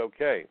everything is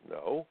okay.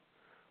 No.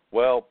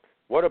 Well,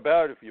 what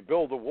about if you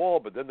build a wall,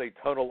 but then they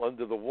tunnel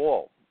under the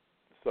wall?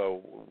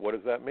 So what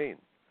does that mean?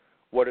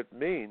 What it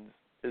means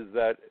is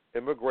that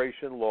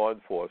immigration law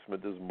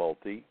enforcement is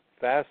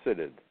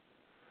multifaceted.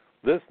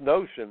 This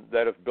notion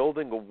that if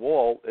building a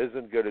wall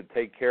isn't going to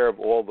take care of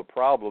all the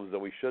problems, that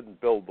we shouldn't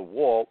build the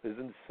wall is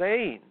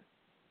insane.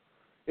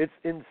 It's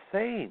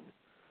insane.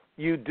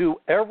 You do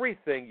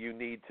everything you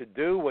need to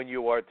do when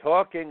you are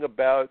talking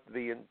about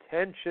the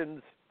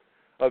intentions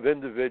of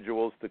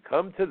individuals to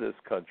come to this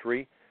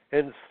country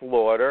and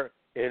slaughter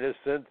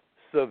innocent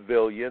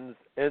civilians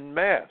en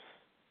masse.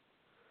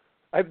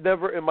 I've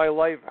never in my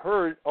life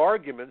heard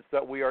arguments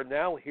that we are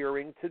now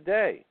hearing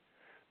today.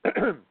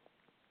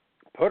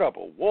 Put up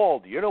a wall.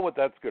 Do you know what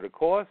that's going to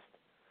cost?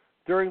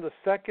 During the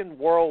Second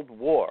World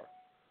War,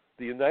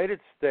 the United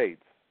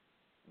States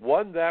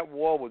won that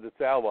war with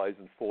its allies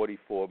in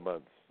 44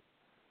 months.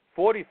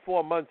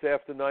 44 months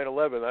after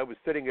 9/11, I was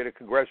sitting at a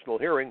congressional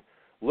hearing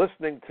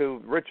listening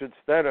to Richard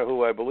Stenner,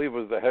 who I believe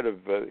was the head of,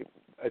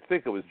 I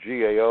think it was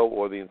GAO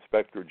or the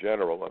Inspector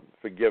General,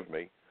 forgive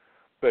me.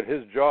 But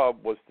his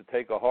job was to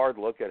take a hard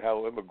look at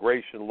how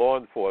immigration law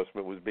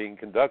enforcement was being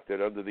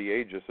conducted under the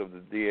aegis of the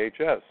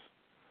DHS.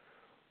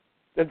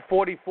 And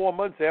 44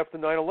 months after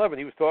 9/11,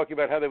 he was talking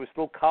about how they were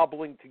still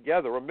cobbling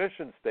together a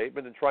mission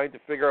statement and trying to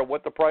figure out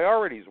what the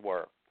priorities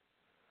were.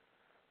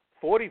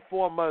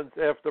 44 months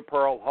after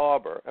Pearl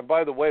Harbor, and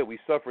by the way, we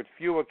suffered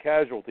fewer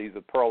casualties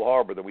at Pearl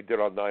Harbor than we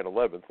did on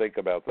 9/11. Think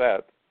about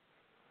that.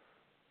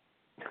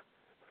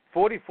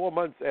 44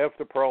 months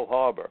after Pearl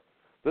Harbor,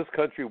 this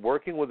country,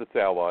 working with its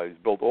allies,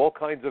 built all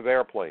kinds of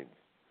airplanes,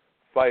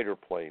 fighter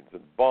planes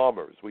and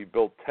bombers. We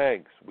built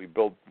tanks. We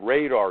built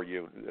radar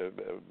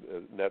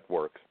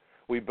networks.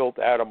 We built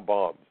atom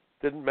bombs.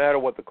 Didn't matter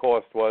what the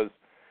cost was.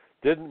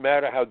 Didn't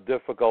matter how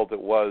difficult it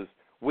was.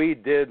 We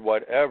did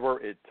whatever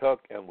it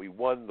took, and we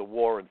won the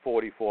war in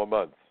 44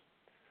 months.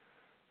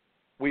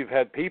 We've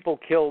had people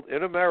killed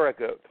in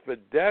America for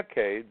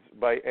decades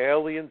by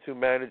aliens who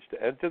managed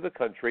to enter the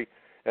country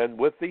and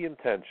with the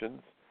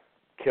intentions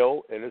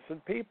kill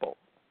innocent people.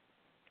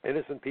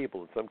 Innocent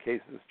people, in some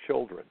cases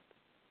children.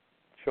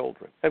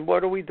 Children. And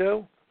what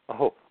do?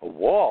 Oh, a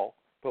wall.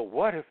 But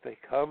what if they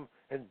come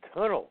and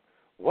tunnel?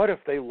 What if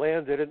they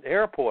land at an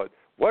airport?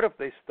 What if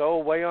they stow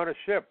away on a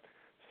ship?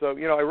 So,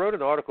 I wrote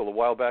an article a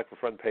while back for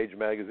Front Page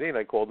Magazine.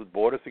 I called it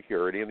Border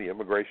Security and the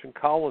Immigration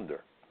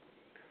Colander.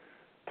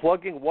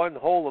 Plugging one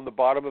hole in the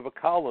bottom of a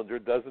colander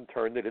doesn't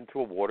turn it into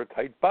a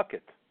watertight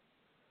bucket.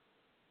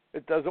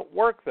 It doesn't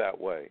work that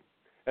way.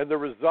 And the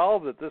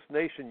resolve that this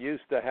nation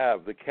used to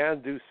have, the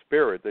can-do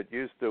spirit that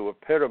used to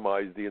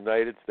epitomize the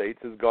United States,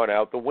 has gone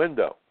out the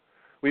window.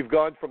 We've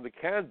gone from the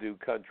can-do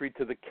country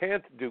to the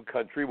can't-do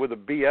country with a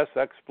BS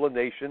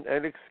explanation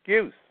and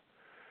excuse.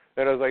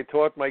 And as I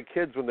taught my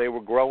kids when they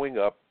were growing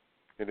up,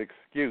 an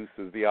excuse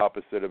is the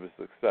opposite of a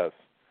success.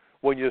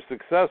 When you're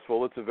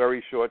successful, it's a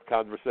very short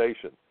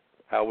conversation.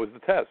 How was the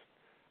test?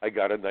 I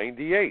got a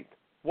 98.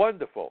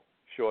 Wonderful.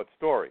 Short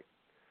story.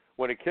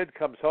 When a kid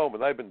comes home,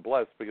 and I've been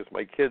blessed because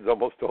my kids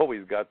almost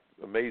always got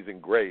amazing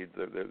grades.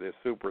 They're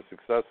super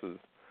successes.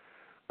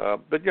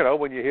 But,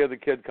 when you hear the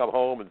kid come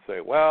home and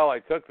say, well, I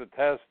took the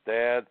test,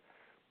 Dad,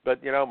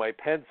 but, my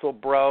pencil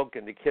broke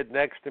and the kid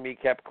next to me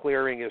kept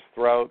clearing his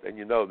throat, and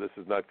this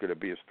is not going to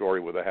be a story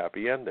with a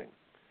happy ending.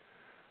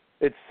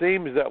 It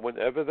seems that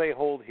whenever they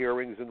hold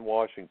hearings in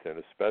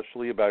Washington,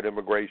 especially about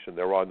immigration,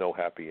 there are no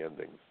happy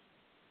endings.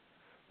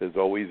 There's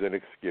always an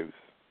excuse.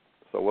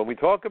 So when we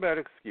talk about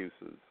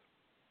excuses,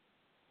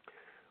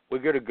 we're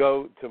going to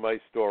go to my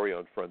story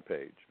on Front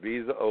Page.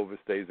 Visa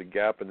overstays a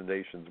gap in the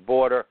nation's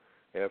border.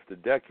 After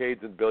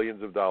decades and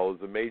billions of dollars,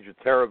 a major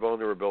terror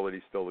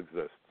vulnerability still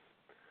exists.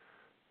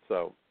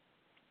 So,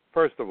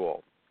 first of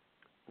all,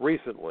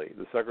 recently,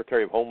 the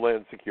Secretary of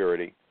Homeland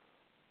Security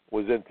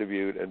was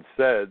interviewed and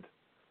said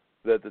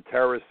that the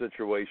terrorist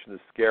situation is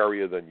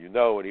scarier than you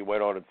know, and he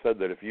went on and said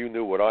that if you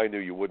knew what I knew,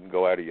 you wouldn't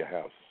go out of your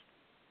house.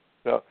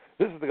 Now,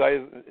 this is the guy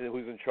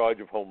who's in charge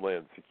of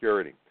Homeland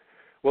Security.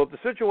 Well, if the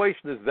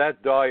situation is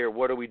that dire,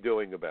 what are we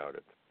doing about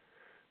it?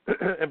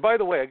 And by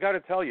the way, I got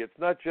to tell you, it's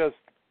not just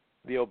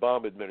the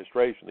Obama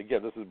administration.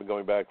 Again, this has been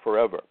going back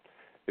forever.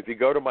 If you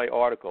go to my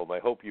article, and I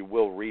hope you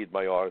will read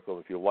my article,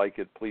 if you like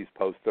it, please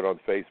post it on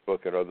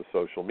Facebook and other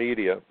social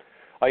media.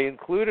 I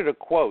included a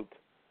quote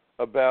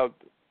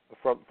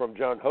from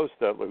John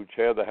Hostetler, who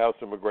chaired the House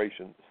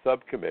Immigration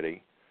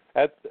Subcommittee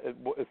at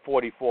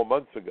 44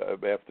 months ago,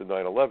 after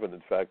 9/11.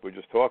 In fact, we're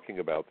just talking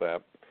about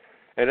that.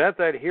 And at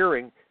that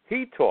hearing,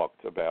 he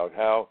talked about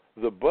how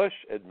the Bush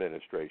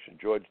administration,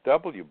 George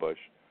W. Bush,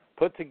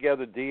 put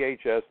together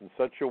DHS in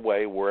such a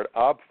way where it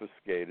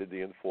obfuscated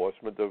the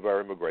enforcement of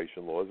our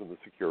immigration laws and the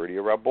security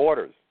of our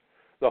borders.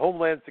 The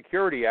Homeland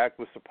Security Act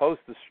was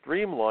supposed to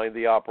streamline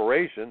the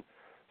operation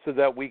so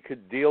that we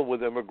could deal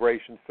with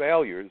immigration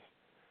failures.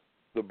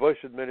 The Bush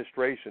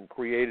administration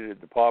created a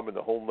Department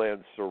of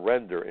Homeland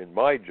Surrender, in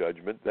my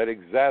judgment, that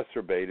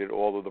exacerbated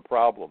all of the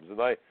problems.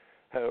 And I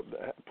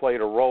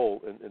played a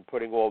role in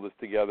putting all this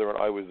together, and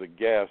I was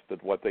aghast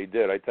at what they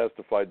did. I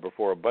testified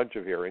before a bunch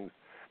of hearings,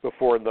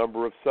 before a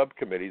number of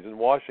subcommittees in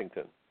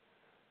Washington,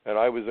 and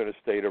I was in a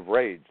state of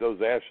rage.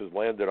 Those ashes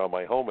landed on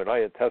my home, and I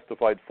had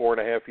testified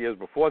 4.5 years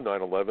before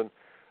 9/11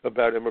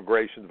 about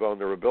immigration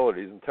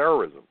vulnerabilities and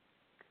terrorism.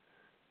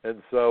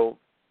 And so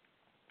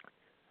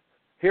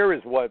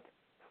here's a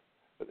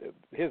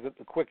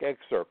quick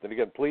excerpt. And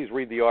again, please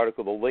read the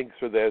article. The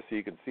links are there so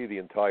you can see the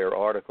entire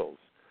articles.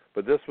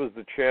 But this was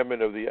the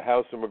chairman of the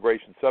House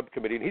Immigration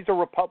Subcommittee, and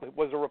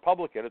was a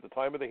Republican at the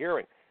time of the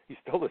hearing. He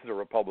still is a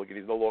Republican.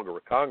 He's no longer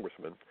a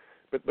congressman.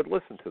 But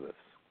listen to this.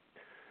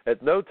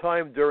 At no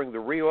time during the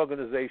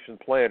reorganization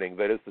planning,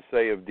 that is to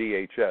say of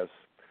DHS,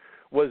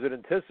 Was it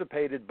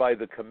anticipated by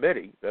the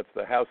committee, that's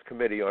the House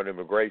Committee on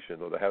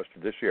Immigration or the House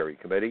Judiciary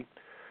Committee,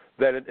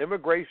 that an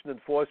immigration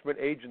enforcement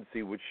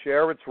agency would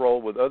share its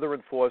role with other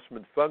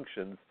enforcement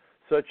functions,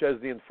 such as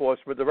the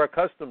enforcement of our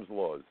customs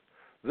laws?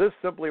 This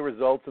simply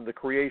results in the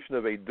creation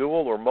of a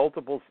dual or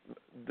multiple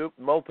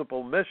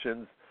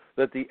missions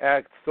that the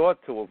Act sought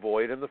to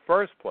avoid in the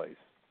first place.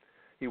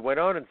 He went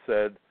on and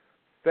said,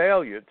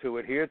 failure to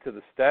adhere to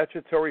the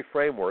statutory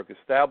framework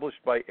established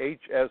by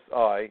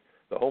HSI,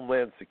 the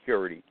Homeland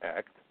Security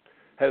Act,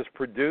 has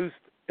produced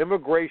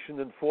immigration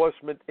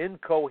enforcement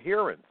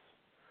incoherence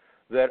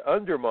that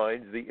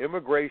undermines the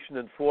immigration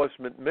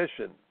enforcement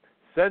mission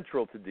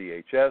central to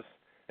DHS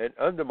and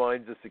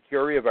undermines the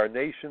security of our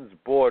nation's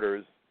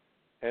borders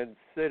and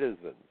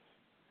citizens.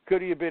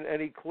 Could he have been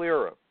any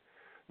clearer?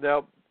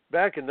 Now,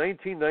 back in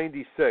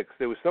 1996,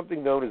 there was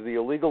something known as the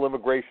Illegal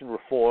Immigration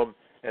Reform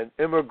and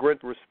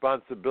Immigrant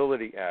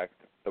Responsibility Act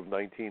of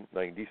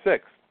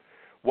 1996.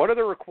 One of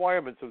the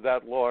requirements of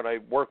that law, and I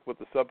worked with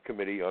the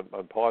subcommittee on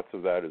parts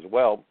of that as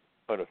well,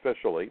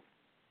 unofficially,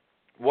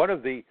 one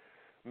of the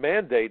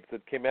mandates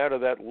that came out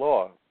of that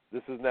law,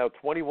 this is now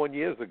 21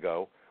 years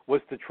ago,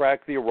 was to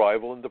track the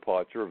arrival and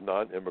departure of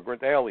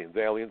non-immigrant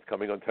aliens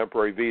coming on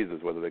temporary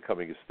visas, whether they're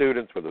coming as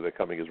students, whether they're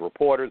coming as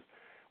reporters,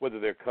 whether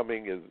they're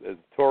coming as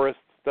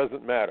tourists,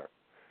 doesn't matter.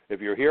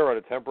 If you're here on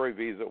a temporary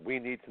visa, we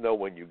need to know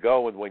when you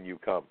go and when you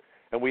come.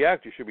 And we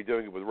actually should be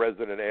doing it with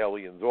resident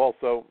aliens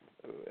also.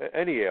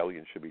 Any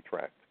alien should be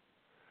tracked.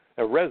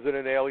 And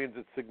resident aliens,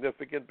 it's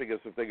significant because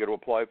if they go to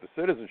apply for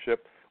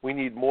citizenship, we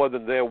need more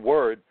than their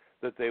word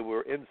that they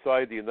were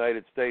inside the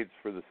United States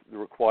for the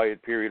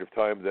required period of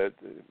time that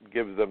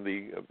gives them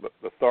the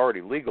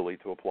authority legally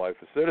to apply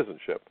for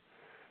citizenship.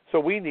 So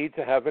we need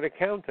to have an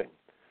accounting.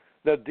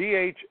 Now,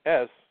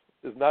 DHS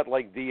is not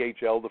like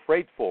DHL, the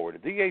freight forwarder.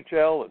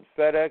 DHL and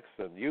FedEx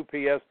and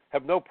UPS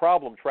have no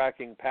problem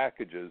tracking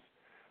packages,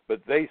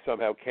 but they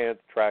somehow can't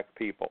track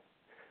people.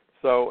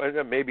 So,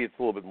 and maybe it's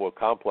a little bit more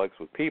complex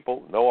with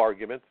people, no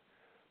argument,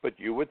 but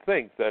you would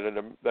think that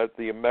that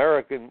the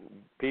American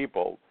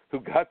people who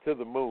got to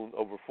the moon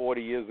over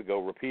 40 years ago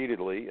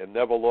repeatedly and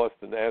never lost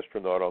an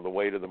astronaut on the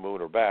way to the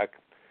moon or back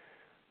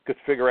could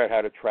figure out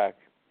how to track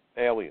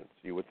aliens,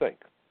 you would think.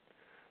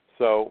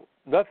 So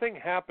nothing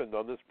happened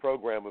on this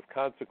program of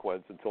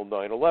consequence until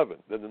 9/11.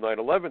 Then the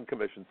 9/11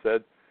 Commission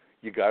said,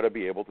 you got to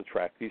be able to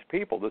track these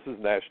people. This is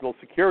national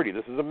security.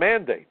 This is a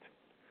mandate.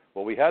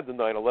 Well, we had the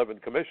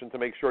 9/11 Commission to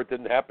make sure it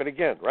didn't happen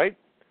again, right?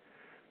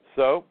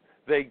 So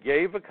they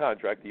gave a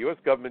contract, the U.S.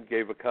 government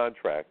gave a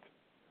contract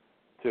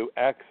to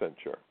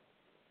Accenture.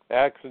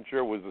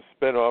 Accenture was a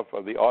spinoff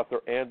of the Arthur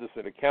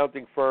Andersen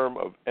accounting firm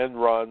of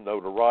Enron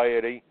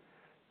notoriety.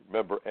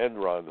 Remember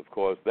Enron, of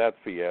course, that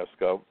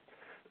fiasco.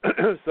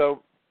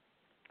 So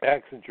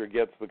Accenture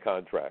gets the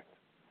contract.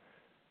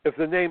 If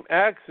the name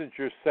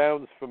Accenture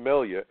sounds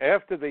familiar,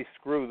 after they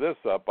screw this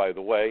up, by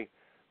the way,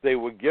 they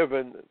were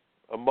given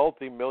a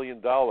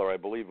multi-million-dollar, I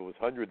believe it was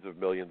hundreds of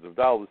millions of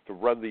dollars, to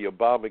run the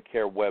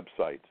Obamacare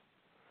website.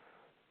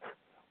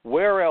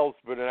 Where else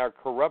but in our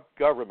corrupt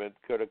government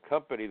could a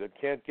company that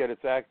can't get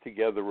its act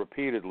together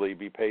repeatedly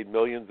be paid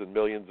millions and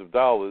millions of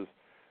dollars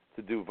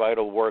to do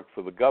vital work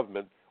for the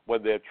government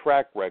when their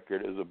track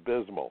record is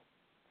abysmal?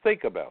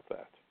 Think about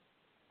that.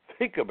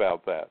 Think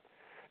about that.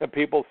 And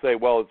people say,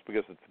 well, it's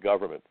because it's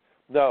government.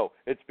 No,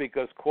 it's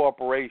because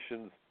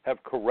corporations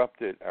have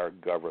corrupted our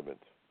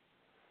government.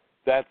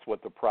 That's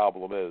what the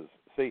problem is.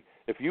 See,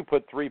 if you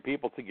put three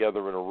people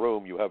together in a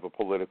room, you have a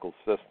political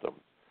system.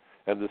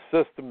 And the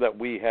system that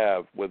we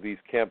have with these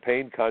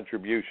campaign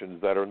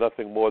contributions that are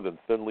nothing more than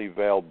thinly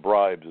veiled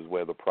bribes is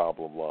where the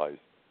problem lies,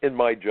 in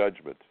my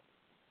judgment.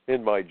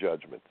 In my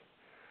judgment.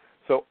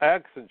 So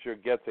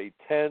Accenture gets a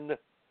 $10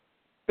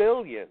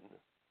 billion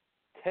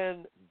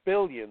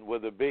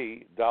with a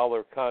B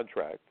dollar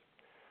contract.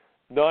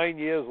 9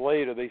 years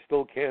later, they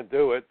still can't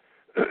do it,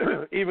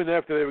 even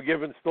after they were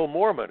given still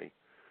more money.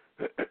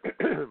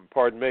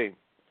 Pardon me.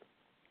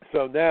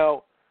 So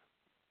now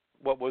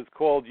what was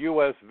called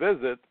U.S.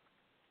 Visit,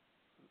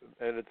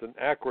 and it's an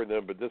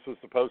acronym, but this was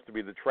supposed to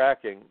be the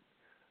tracking,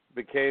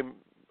 became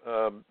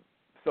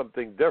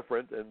something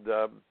different,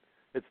 and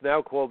it's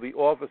now called the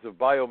Office of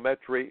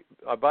Biometric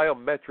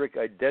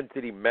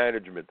Identity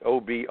Management,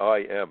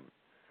 OBIM,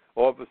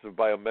 Office of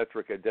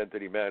Biometric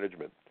Identity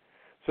Management.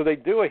 So they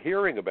do a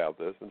hearing about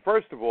this, and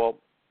first of all,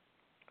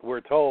 we're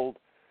told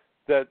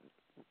that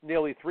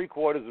nearly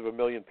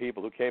 750,000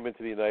 people who came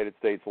into the United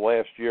States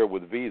last year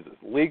with visas,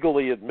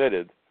 legally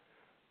admitted,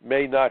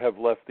 may not have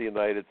left the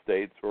United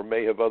States or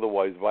may have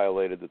otherwise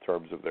violated the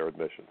terms of their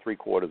admission.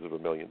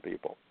 750,000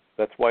 people.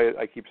 That's why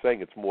I keep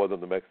saying it's more than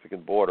the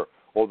Mexican border,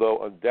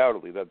 although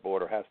undoubtedly that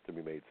border has to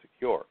be made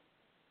secure.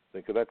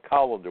 Think of that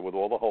colander with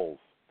all the holes.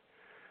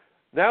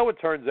 Now it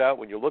turns out,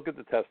 when you look at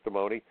the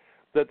testimony,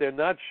 that they're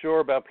not sure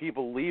about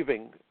people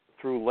leaving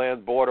through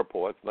land border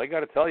ports. And I got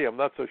to tell you, I'm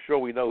not so sure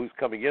we know who's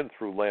coming in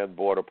through land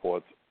border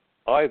ports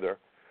either.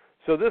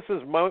 So this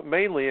is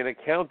mainly an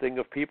accounting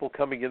of people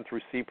coming in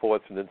through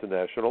seaports and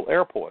international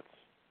airports.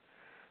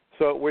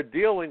 So we're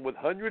dealing with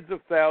hundreds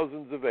of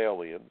thousands of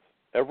aliens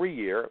every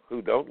year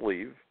who don't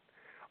leave.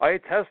 I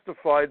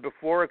testified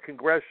before a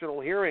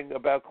congressional hearing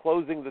about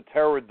closing the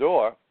terror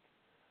door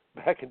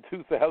back in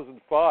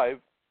 2005,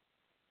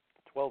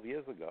 12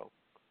 years ago.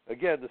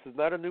 Again, this is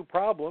not a new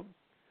problem,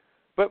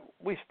 but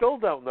we still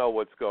don't know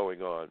what's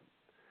going on.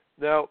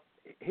 Now,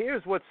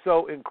 here's what's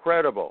so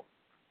incredible.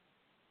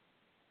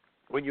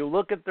 When you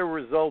look at the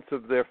results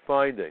of their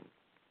finding,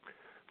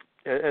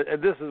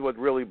 and this is what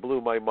really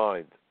blew my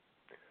mind,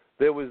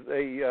 there was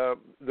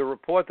the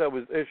report that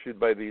was issued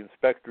by the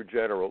Inspector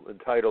General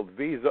entitled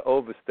Visa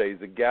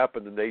Overstays, a Gap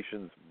in the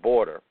Nation's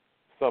Border.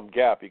 Some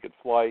gap. You could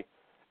fly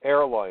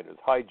airliners,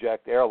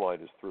 hijacked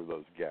airliners through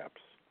those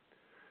gaps.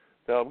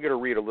 Now, I'm going to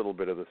read a little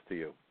bit of this to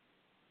you.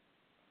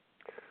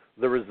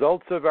 The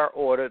results of our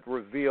audit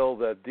reveal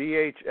that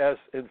DHS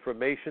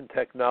information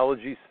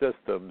technology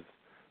systems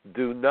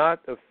do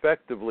not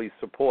effectively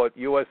support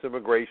U.S.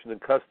 Immigration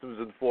and Customs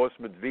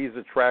Enforcement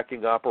visa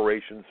tracking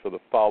operations for the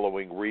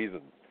following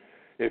reasons.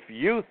 If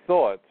you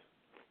thought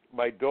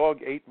my dog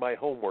ate my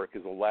homework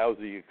is a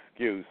lousy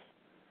excuse,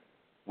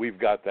 we've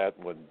got that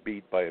one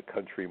beat by a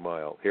country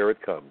mile. Here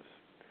it comes.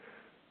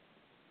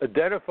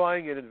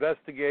 Identifying and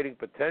investigating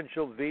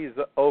potential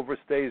visa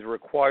overstays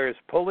requires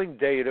pulling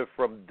data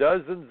from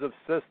dozens of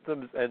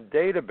systems and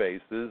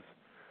databases,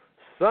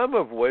 some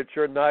of which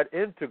are not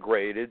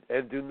integrated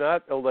and do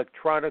not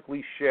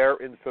electronically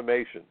share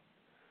information.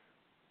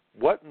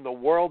 What in the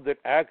world did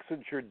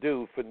Accenture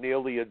do for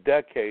nearly a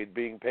decade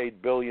being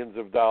paid billions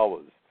of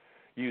dollars?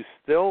 You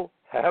still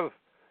have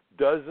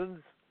dozens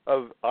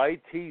of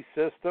IT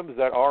systems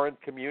that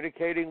aren't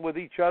communicating with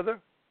each other?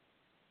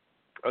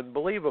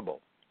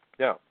 Unbelievable.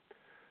 Now,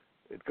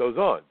 it goes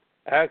on.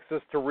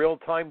 Access to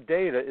real-time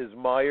data is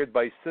mired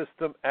by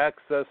system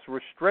access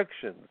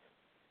restrictions.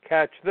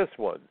 Catch this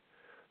one.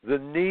 The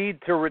need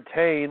to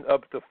retain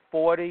up to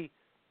 40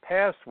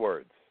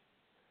 passwords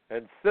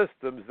and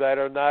systems that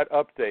are not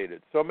updated.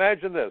 So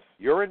imagine this.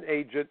 You're an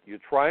agent. You're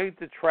trying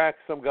to track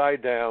some guy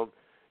down.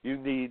 You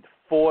need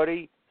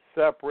 40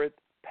 separate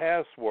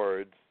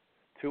passwords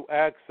to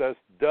access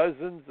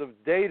dozens of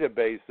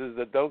databases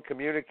that don't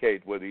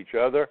communicate with each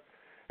other.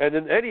 And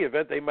in any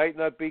event, they might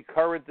not be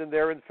current in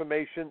their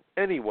information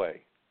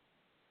anyway.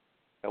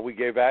 And we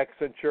gave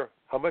Accenture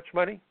how much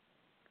money?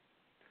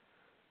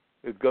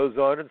 It goes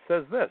on and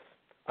says this.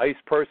 ICE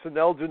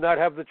personnel do not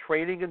have the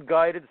training and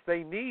guidance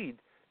they need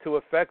to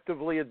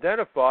effectively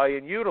identify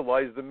and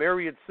utilize the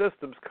myriad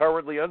systems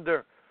currently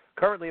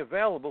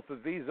available for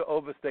visa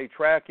overstay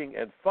tracking.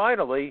 And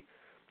finally,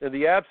 in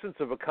the absence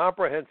of a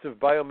comprehensive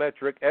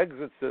biometric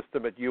exit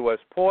system at U.S.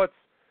 ports,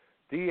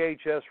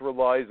 DHS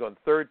relies on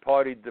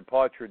third-party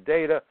departure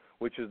data,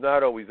 which is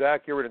not always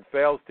accurate and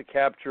fails to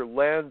capture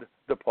land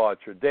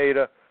departure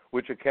data,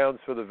 which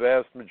accounts for the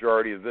vast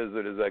majority of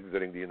visitors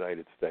exiting the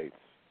United States.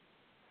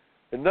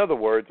 In other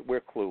words,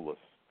 we're clueless.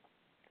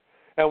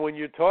 And when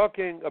you're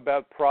talking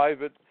about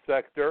private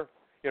sector,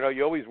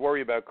 you always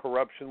worry about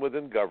corruption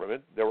within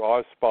government. There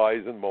are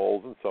spies and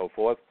moles and so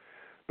forth.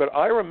 But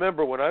I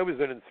remember when I was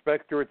an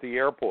inspector at the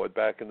airport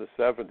back in the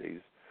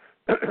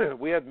 70s,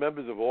 we had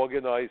members of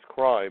organized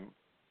crime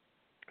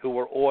who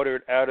were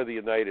ordered out of the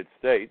United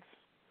States,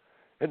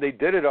 and they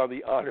did it on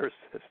the honor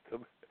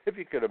system, if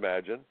you can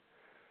imagine.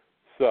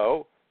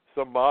 So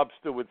some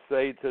mobster would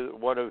say to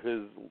one of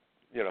his,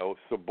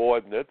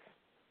 subordinates,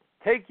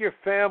 take your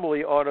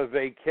family on a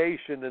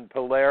vacation in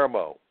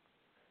Palermo.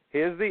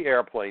 Here's the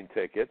airplane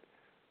ticket.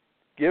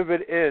 Give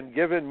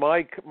in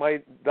my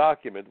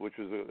document, which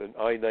was an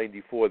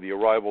I-94, the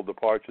arrival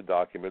departure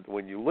document.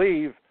 When you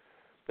leave,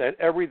 and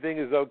everything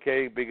is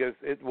okay because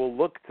it will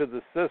look to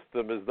the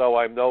system as though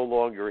I'm no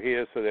longer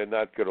here, so they're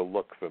not going to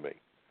look for me.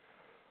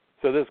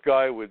 So this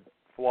guy would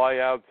fly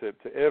out to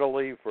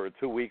Italy for a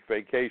 2-week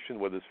vacation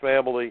with his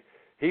family.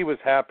 He was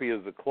happy as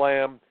a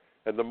clam,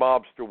 and the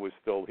mobster was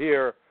still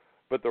here.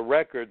 But the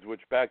records,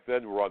 which back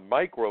then were on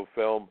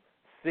microfilm,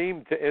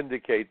 seemed to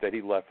indicate that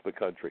he left the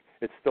country.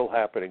 It's still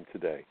happening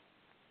today.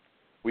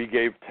 We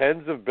gave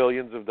tens of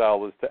billions of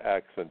dollars to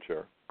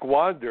Accenture,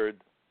 squandered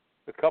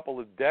a couple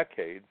of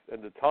decades,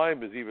 and the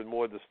time is even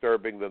more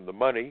disturbing than the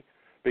money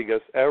because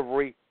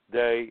every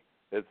day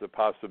it's a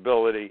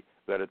possibility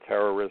that a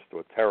terrorist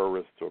or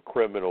terrorists or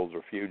criminals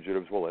or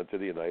fugitives will enter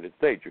the United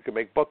States. You can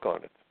make book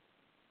on it.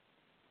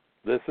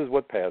 This is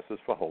what passes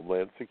for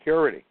Homeland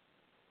Security.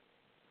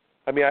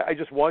 I mean, I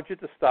just want you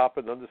to stop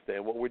and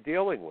understand what we're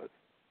dealing with.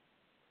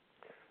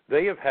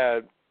 They have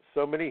had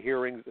so many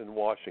hearings in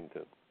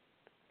Washington,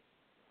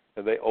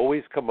 and they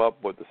always come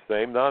up with the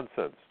same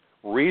nonsense,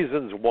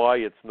 reasons why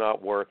it's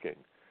not working.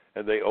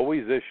 And they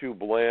always issue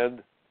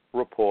bland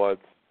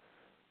reports.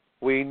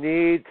 We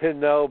need to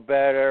know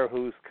better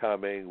who's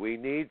coming. We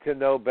need to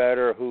know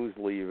better who's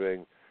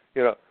leaving.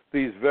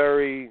 These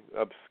very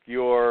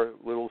obscure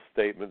little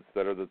statements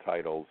that are the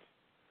titles,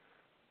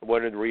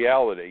 when in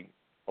reality,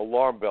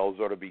 alarm bells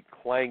ought to be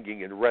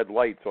clanging and red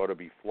lights ought to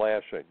be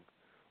flashing.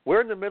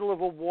 We're in the middle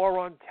of a war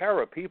on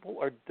terror. People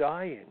are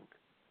dying.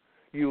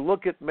 You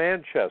look at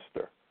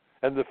Manchester,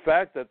 and the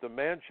fact that the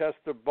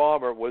Manchester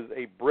bomber was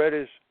a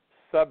British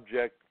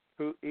subject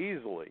who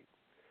easily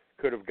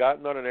could have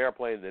gotten on an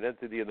airplane and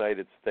entered the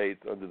United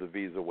States under the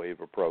visa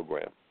waiver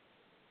program.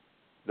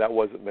 That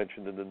wasn't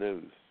mentioned in the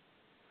news.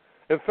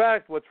 In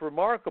fact, what's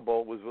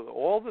remarkable was with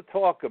all the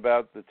talk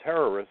about the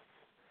terrorists,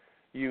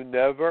 you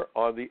never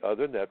on the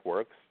other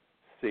networks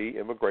see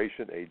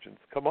immigration agents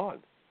come on.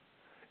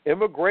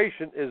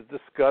 Immigration is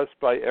discussed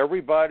by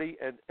everybody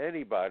and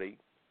anybody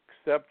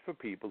except for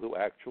people who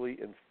actually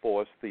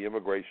enforce the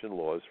immigration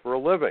laws for a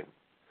living.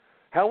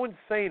 How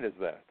insane is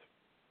that?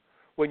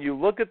 When you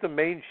look at the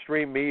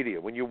mainstream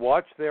media, when you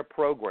watch their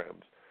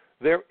programs,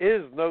 there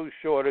is no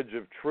shortage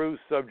of true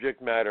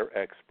subject matter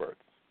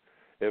experts.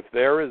 If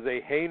there is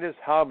a heinous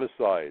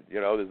homicide,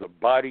 there's a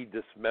body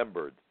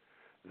dismembered,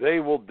 they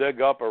will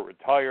dig up a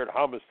retired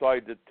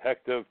homicide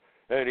detective,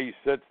 and he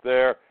sits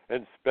there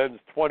and spends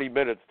 20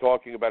 minutes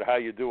talking about how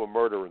you do a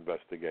murder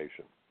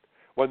investigation.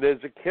 When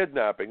there's a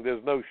kidnapping,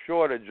 there's no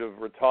shortage of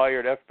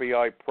retired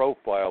FBI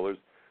profilers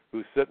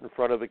who sit in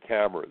front of the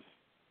cameras.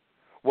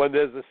 When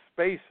there's a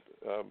space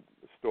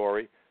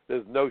story,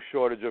 there's no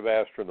shortage of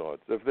astronauts.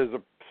 If there's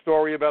a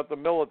story about the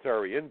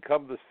military, in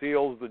come the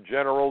SEALs, the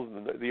generals,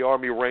 and the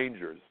Army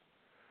Rangers.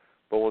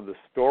 But when the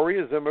story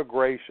is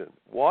immigration,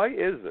 why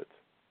is it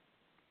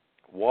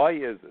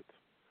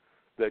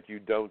that you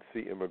don't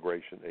see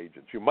immigration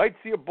agents? You might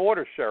see a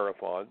border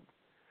sheriff on,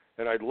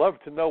 and I'd love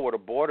to know what a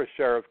border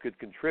sheriff could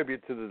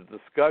contribute to the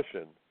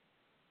discussion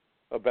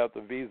about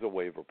the visa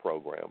waiver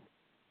program.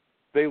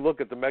 They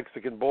look at the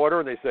Mexican border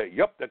and they say,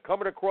 yep, they're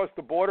coming across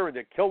the border and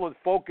they're killing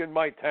folk in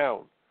my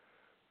town.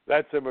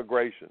 That's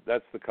immigration.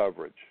 That's the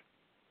coverage.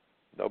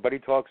 Nobody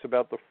talks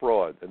about the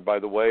fraud. And by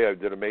the way, I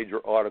did a major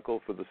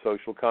article for the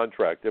Social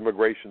Contract,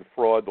 Immigration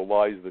Fraud, the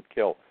Lies That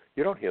Kill.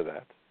 You don't hear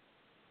that.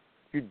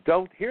 You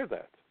don't hear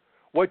that.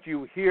 What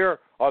you hear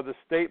are the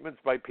statements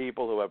by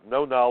people who have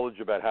no knowledge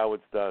about how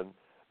it's done.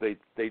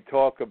 They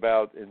talk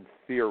about in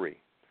theory.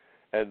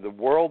 And the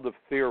world of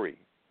theory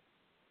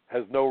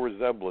has no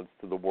resemblance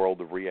to the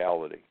world of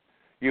reality.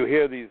 You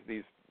hear these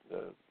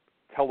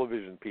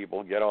television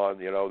people get on,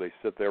 they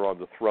sit there on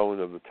the throne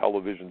of the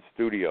television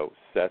studio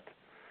set.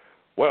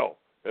 Well,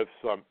 if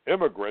some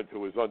immigrant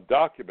who is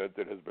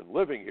undocumented has been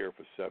living here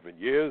for 7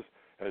 years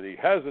and he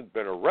hasn't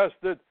been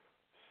arrested,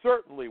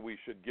 certainly we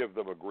should give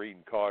them a green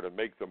card and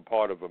make them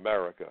part of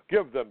America.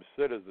 Give them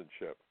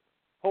citizenship.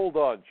 Hold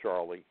on,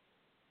 Charlie.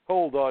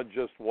 Hold on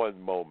just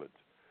one moment.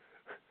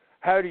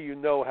 How do you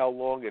know how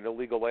long an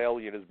illegal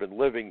alien has been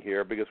living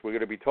here? Because we're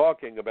going to be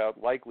talking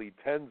about likely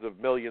tens of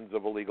millions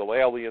of illegal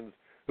aliens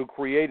who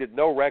created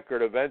no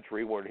record of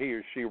entry when he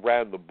or she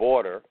ran the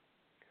border.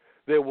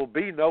 There will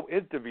be no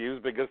interviews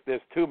because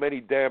there's too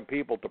many damn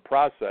people to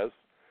process.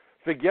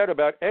 Forget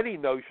about any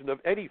notion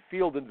of any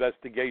field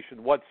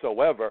investigation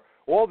whatsoever.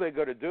 All they're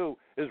going to do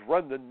is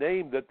run the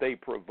name that they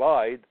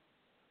provide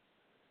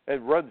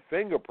and run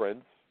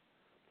fingerprints.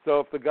 So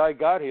if the guy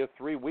got here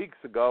 3 weeks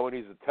ago and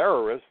he's a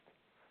terrorist,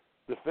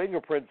 the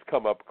fingerprints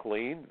come up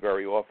clean.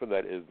 Very often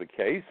that is the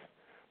case.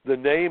 The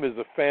name is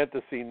a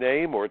fantasy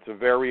name or it's a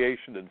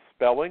variation in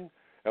spelling.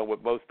 And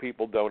what most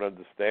people don't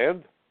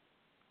understand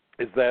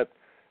is that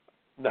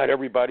not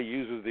everybody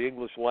uses the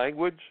English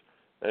language.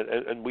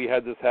 And we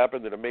had this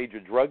happen in a major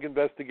drug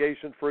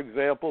investigation, for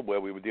example,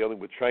 where we were dealing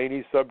with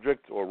Chinese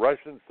subjects or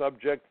Russian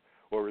subjects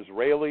or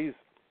Israelis.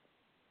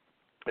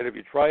 And if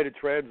you try to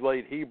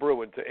translate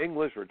Hebrew into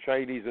English or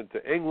Chinese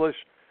into English,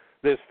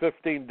 there's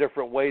 15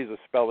 different ways of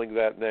spelling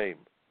that name.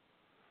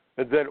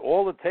 And then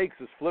all it takes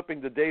is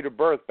flipping the date of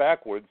birth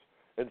backwards,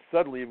 and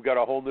suddenly you've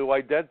got a whole new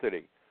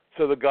identity.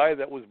 So the guy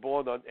that was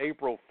born on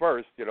April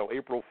 1st,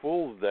 April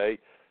Fool's Day,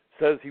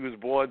 says he was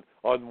born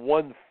on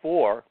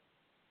 1/4,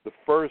 the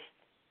first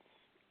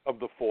of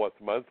the 4th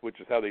month, which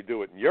is how they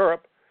do it in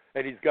Europe,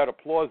 and he's got a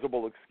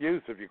plausible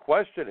excuse if you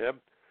question him.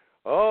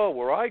 Oh,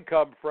 where I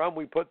come from,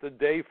 we put the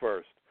day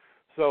first.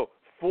 So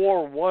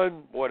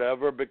 4/1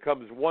 whatever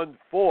becomes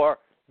 1/4.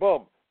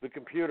 Boom, the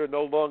computer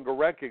no longer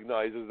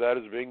recognizes that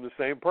as being the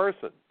same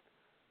person.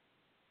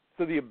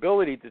 So the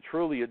ability to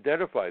truly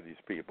identify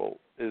these people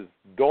is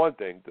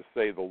daunting, to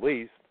say the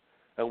least,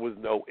 and with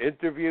no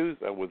interviews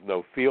and with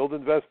no field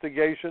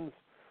investigations.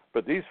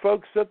 But these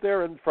folks sit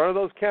there in front of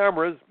those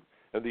cameras,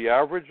 and the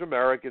average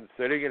American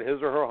sitting in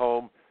his or her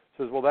home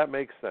says, well, that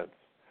makes sense.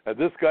 And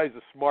this guy's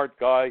a smart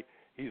guy.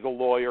 He's a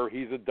lawyer.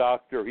 He's a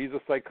doctor. He's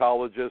a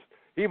psychologist.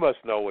 He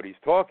must know what he's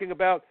talking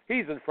about.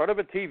 He's in front of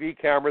a TV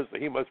camera, so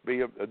he must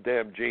be a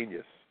damn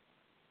genius.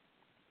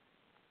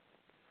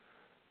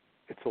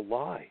 It's a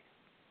lie.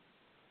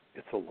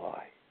 It's a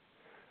lie.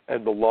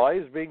 And the lie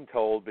is being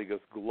told because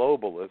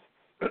globalists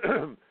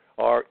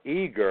are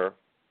eager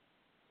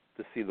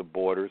to see the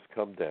borders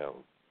come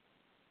down.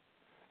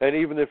 And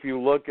even if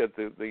you look at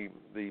the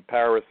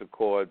Paris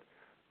Accord,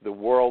 the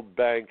World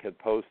Bank had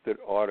posted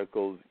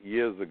articles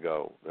years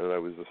ago, and I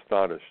was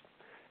astonished.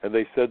 And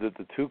they said that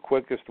the two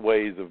quickest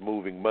ways of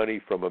moving money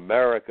from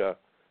America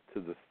to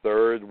the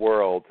third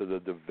world, to the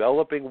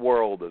developing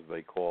world, as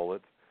they call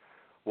it,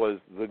 was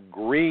the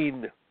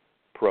green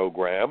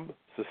program,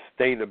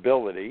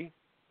 sustainability,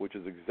 which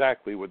is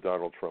exactly what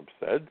Donald Trump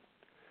said,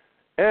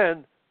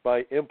 and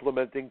by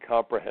implementing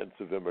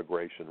comprehensive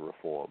immigration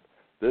reform.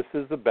 This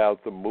is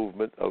about the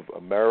movement of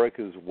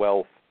America's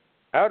wealth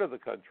out of the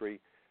country,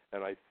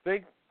 and I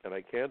think, and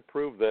I can't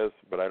prove this,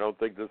 but I don't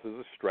think this is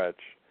a stretch,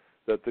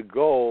 that the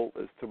goal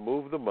is to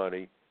move the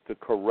money to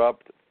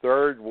corrupt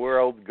third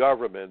world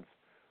governments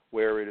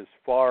where it is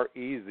far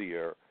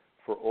easier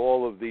for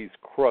all of these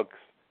crooks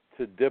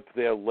to dip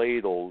their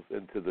ladles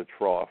into the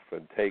trough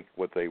and take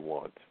what they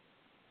want.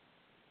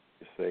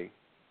 You see?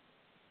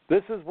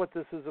 This is what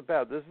this is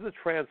about. This is the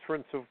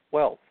transference of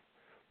wealth.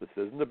 This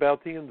isn't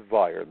about the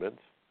environment.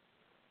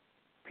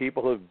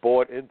 People have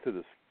bought into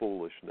this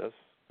foolishness.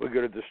 We're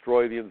going to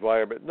destroy the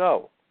environment.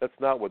 No, that's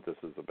not what this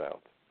is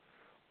about.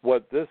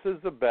 What this is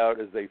about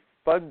is a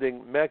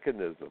funding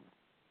mechanism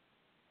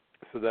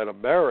so that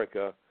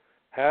America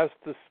has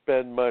to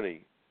spend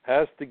money,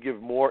 has to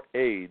give more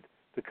aid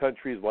to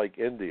countries like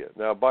India.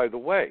 Now, by the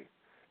way,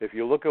 if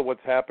you look at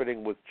what's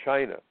happening with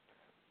China,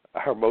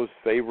 our most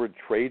favored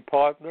trade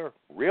partner,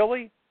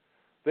 really?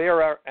 They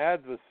are our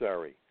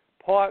adversary.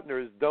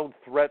 Partners don't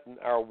threaten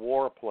our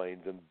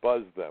warplanes and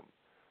buzz them.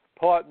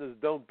 Partners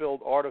don't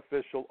build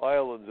artificial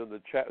islands in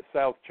the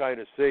South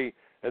China Sea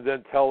and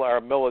then tell our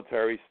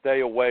military,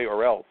 stay away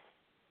or else.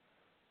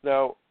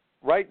 Now,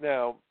 right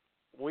now,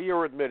 we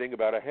are admitting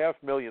about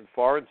 500,000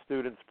 foreign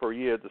students per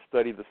year to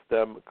study the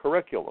STEM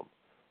curriculum: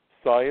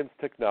 science,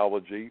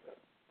 technology,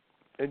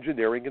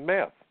 engineering, and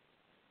math.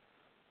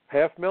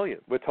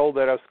 500,000. We're told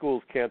that our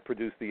schools can't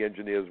produce the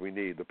engineers we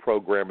need, the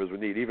programmers we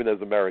need, even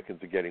as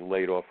Americans are getting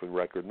laid off in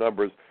record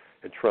numbers,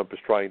 and Trump is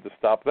trying to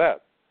stop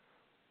that.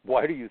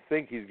 Why do you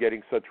think he's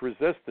getting such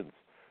resistance?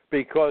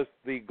 Because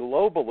the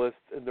globalists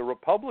in the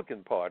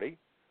Republican Party,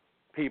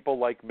 people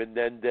like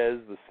Menendez,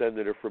 the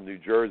senator from New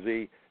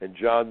Jersey, and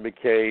John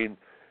McCain,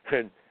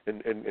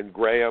 and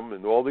Graham,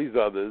 and all these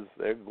others,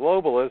 they're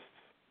globalists.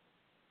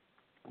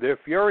 They're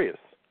furious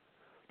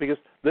because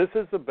this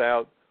is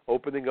about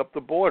opening up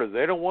the borders.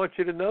 They don't want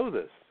you to know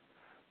this.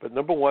 But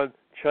number one,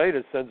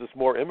 China sends us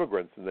more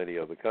immigrants than any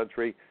other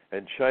country,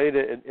 and China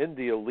and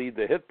India lead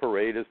the hit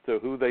parade as to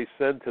who they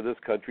send to this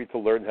country to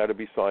learn how to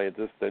be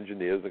scientists,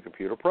 engineers, and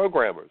computer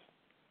programmers.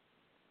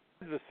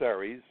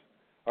 Adversaries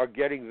are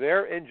getting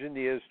their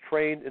engineers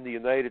trained in the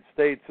United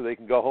States so they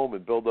can go home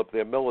and build up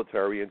their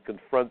military and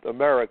confront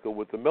America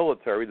with the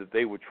military that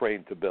they were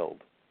trained to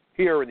build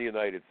here in the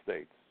United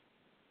States.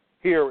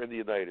 Here in the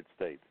United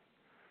States.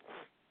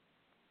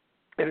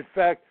 And in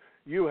fact,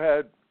 you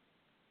had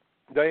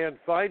Dianne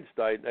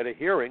Feinstein at a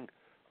hearing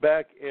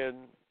back in,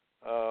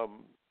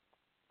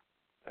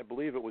 I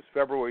believe it was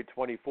February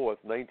 24th,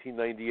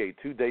 1998,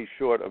 2 days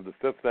short of the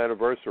 5th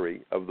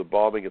anniversary of the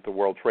bombing at the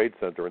World Trade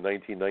Center in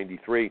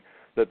 1993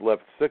 that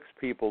left 6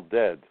 people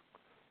dead,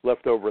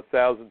 left over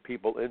 1,000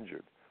 people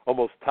injured,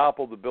 almost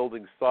toppled the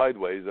building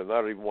sideways, and I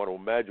don't even want to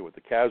imagine what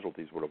the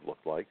casualties would have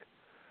looked like.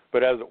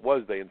 But as it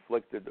was, they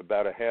inflicted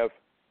about $500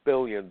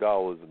 million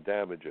in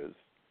damages.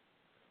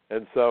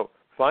 And so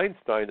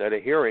Feinstein, at a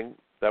hearing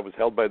that was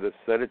held by the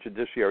Senate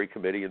Judiciary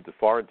Committee into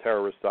foreign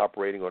terrorists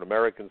operating on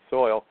American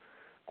soil,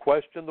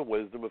 questioned the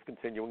wisdom of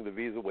continuing the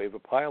visa waiver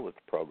pilot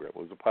program. It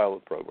was a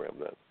pilot program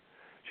then.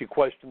 She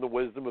questioned the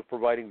wisdom of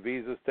providing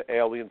visas to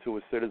aliens who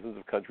were citizens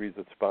of countries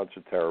that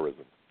sponsor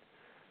terrorism.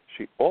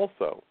 She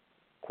also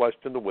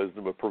questioned the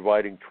wisdom of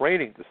providing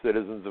training to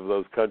citizens of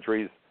those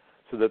countries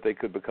so that they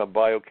could become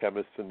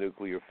biochemists and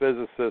nuclear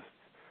physicists,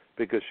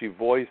 because she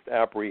voiced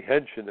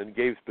apprehension and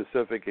gave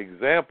specific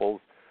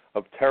examples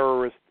of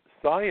terrorist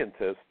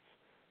scientists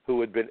who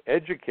had been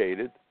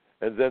educated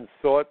and then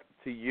sought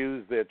to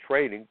use their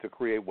training to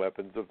create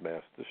weapons of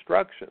mass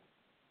destruction.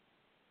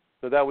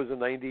 So that was in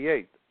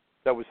 98.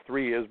 That was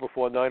 3 years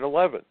before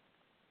 9/11.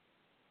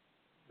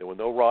 There were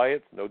no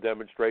riots, no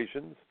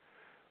demonstrations.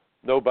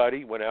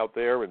 Nobody went out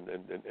there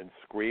and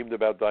screamed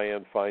about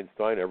Dianne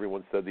Feinstein.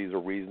 Everyone said these are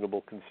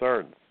reasonable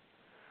concerns.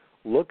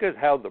 Look at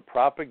how the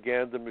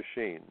propaganda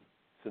machine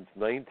since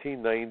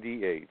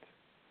 1998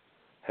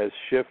 has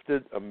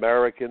shifted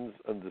Americans'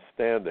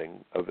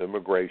 understanding of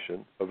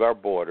immigration, of our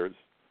borders,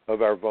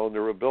 of our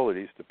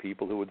vulnerabilities to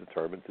people who are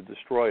determined to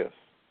destroy us.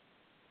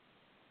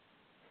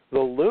 The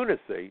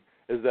lunacy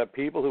is that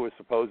people who are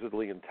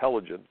supposedly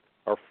intelligent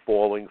are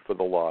falling for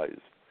the lies.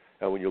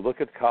 And when you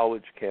look at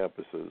college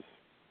campuses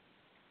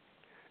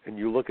and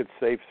you look at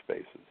safe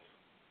spaces,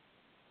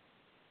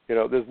 you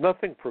know, there's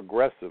nothing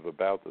progressive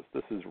about this.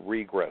 This is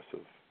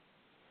regressive.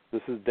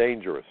 This is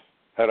dangerous.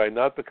 Had I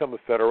not become a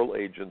federal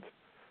agent,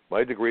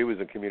 my degree was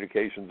in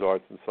communications,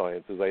 arts, and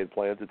sciences. I had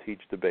planned to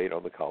teach debate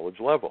on the college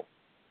level.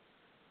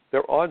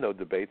 There are no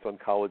debates on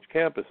college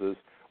campuses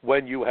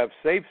when you have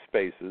safe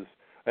spaces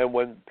and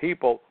when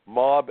people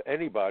mob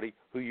anybody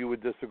who you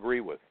would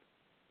disagree with.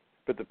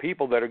 But the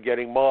people that are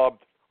getting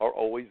mobbed are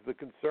always the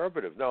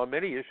conservative. Now, on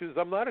many issues,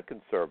 I'm not a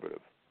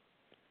conservative.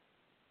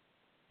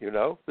 You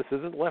know, this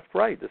isn't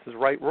left-right. This is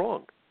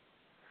right-wrong.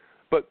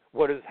 But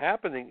what is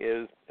happening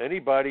is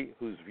anybody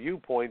whose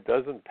viewpoint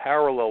doesn't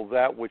parallel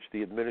that which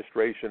the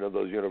administration of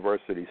those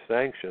universities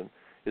sanction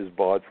is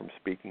barred from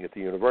speaking at the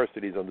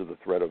universities under the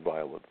threat of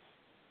violence.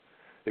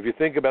 If you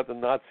think about the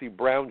Nazi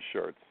brown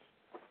shirts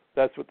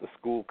That's what the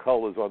school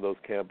colors on those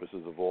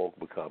campuses have all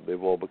become.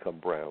 They've all become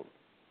brown.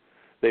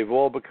 They've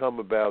all become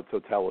about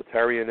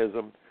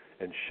totalitarianism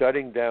and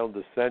shutting down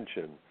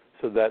dissension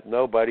so that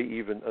nobody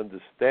even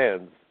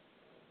understands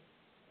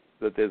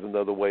that there's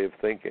another way of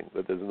thinking,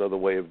 that there's another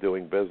way of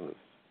doing business.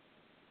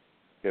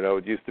 You know,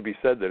 it used to be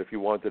said that if you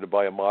wanted to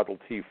buy a Model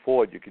T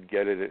Ford, you could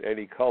get it in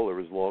any color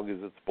as long as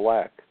it's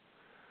black.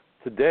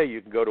 Today,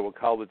 you can go to a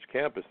college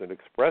campus and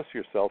express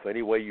yourself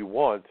any way you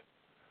want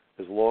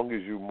as long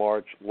as you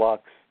march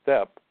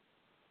lockstep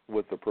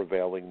with the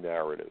prevailing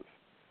narrative.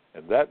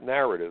 And that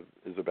narrative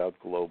is about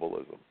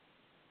globalism,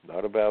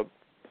 not about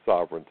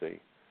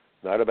sovereignty,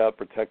 not about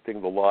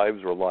protecting the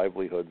lives or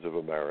livelihoods of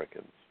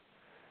Americans.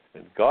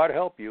 And God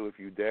help you if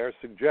you dare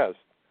suggest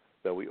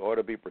that we ought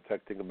to be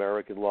protecting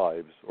American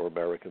lives or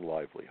American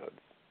livelihoods.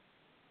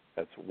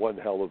 That's one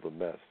hell of a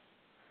mess.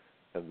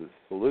 And the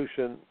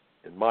solution,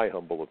 in my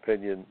humble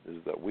opinion, is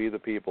that we the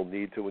people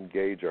need to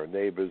engage our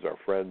neighbors, our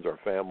friends, our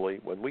family,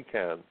 when we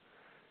can,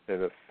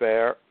 in a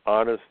fair,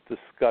 honest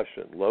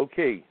discussion,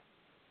 low-key,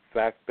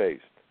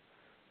 fact-based.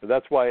 And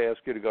that's why I ask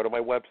you to go to my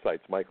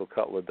websites,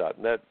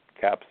 michaelcutler.net,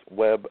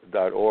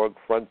 capsweb.org,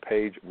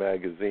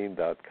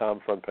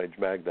 frontpagemagazine.com,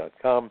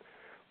 frontpagemag.com,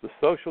 The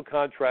Social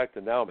Contract,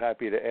 and now I'm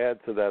happy to add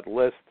to that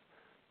list,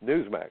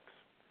 Newsmax.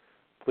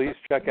 Please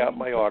check out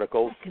my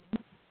articles.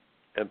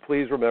 And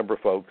please remember,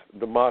 folks,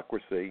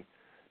 democracy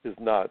is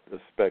not a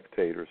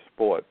spectator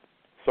sport.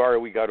 Sorry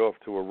we got off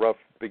to a rough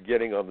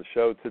beginning on the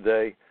show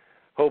today.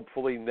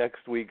 Hopefully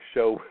next week's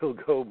show will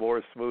go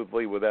more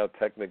smoothly without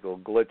technical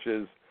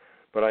glitches.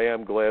 But I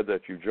am glad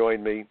that you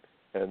joined me.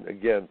 And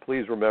again,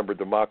 please remember,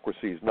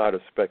 democracy is not a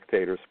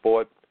spectator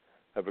sport.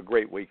 Have a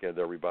great weekend,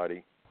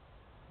 everybody.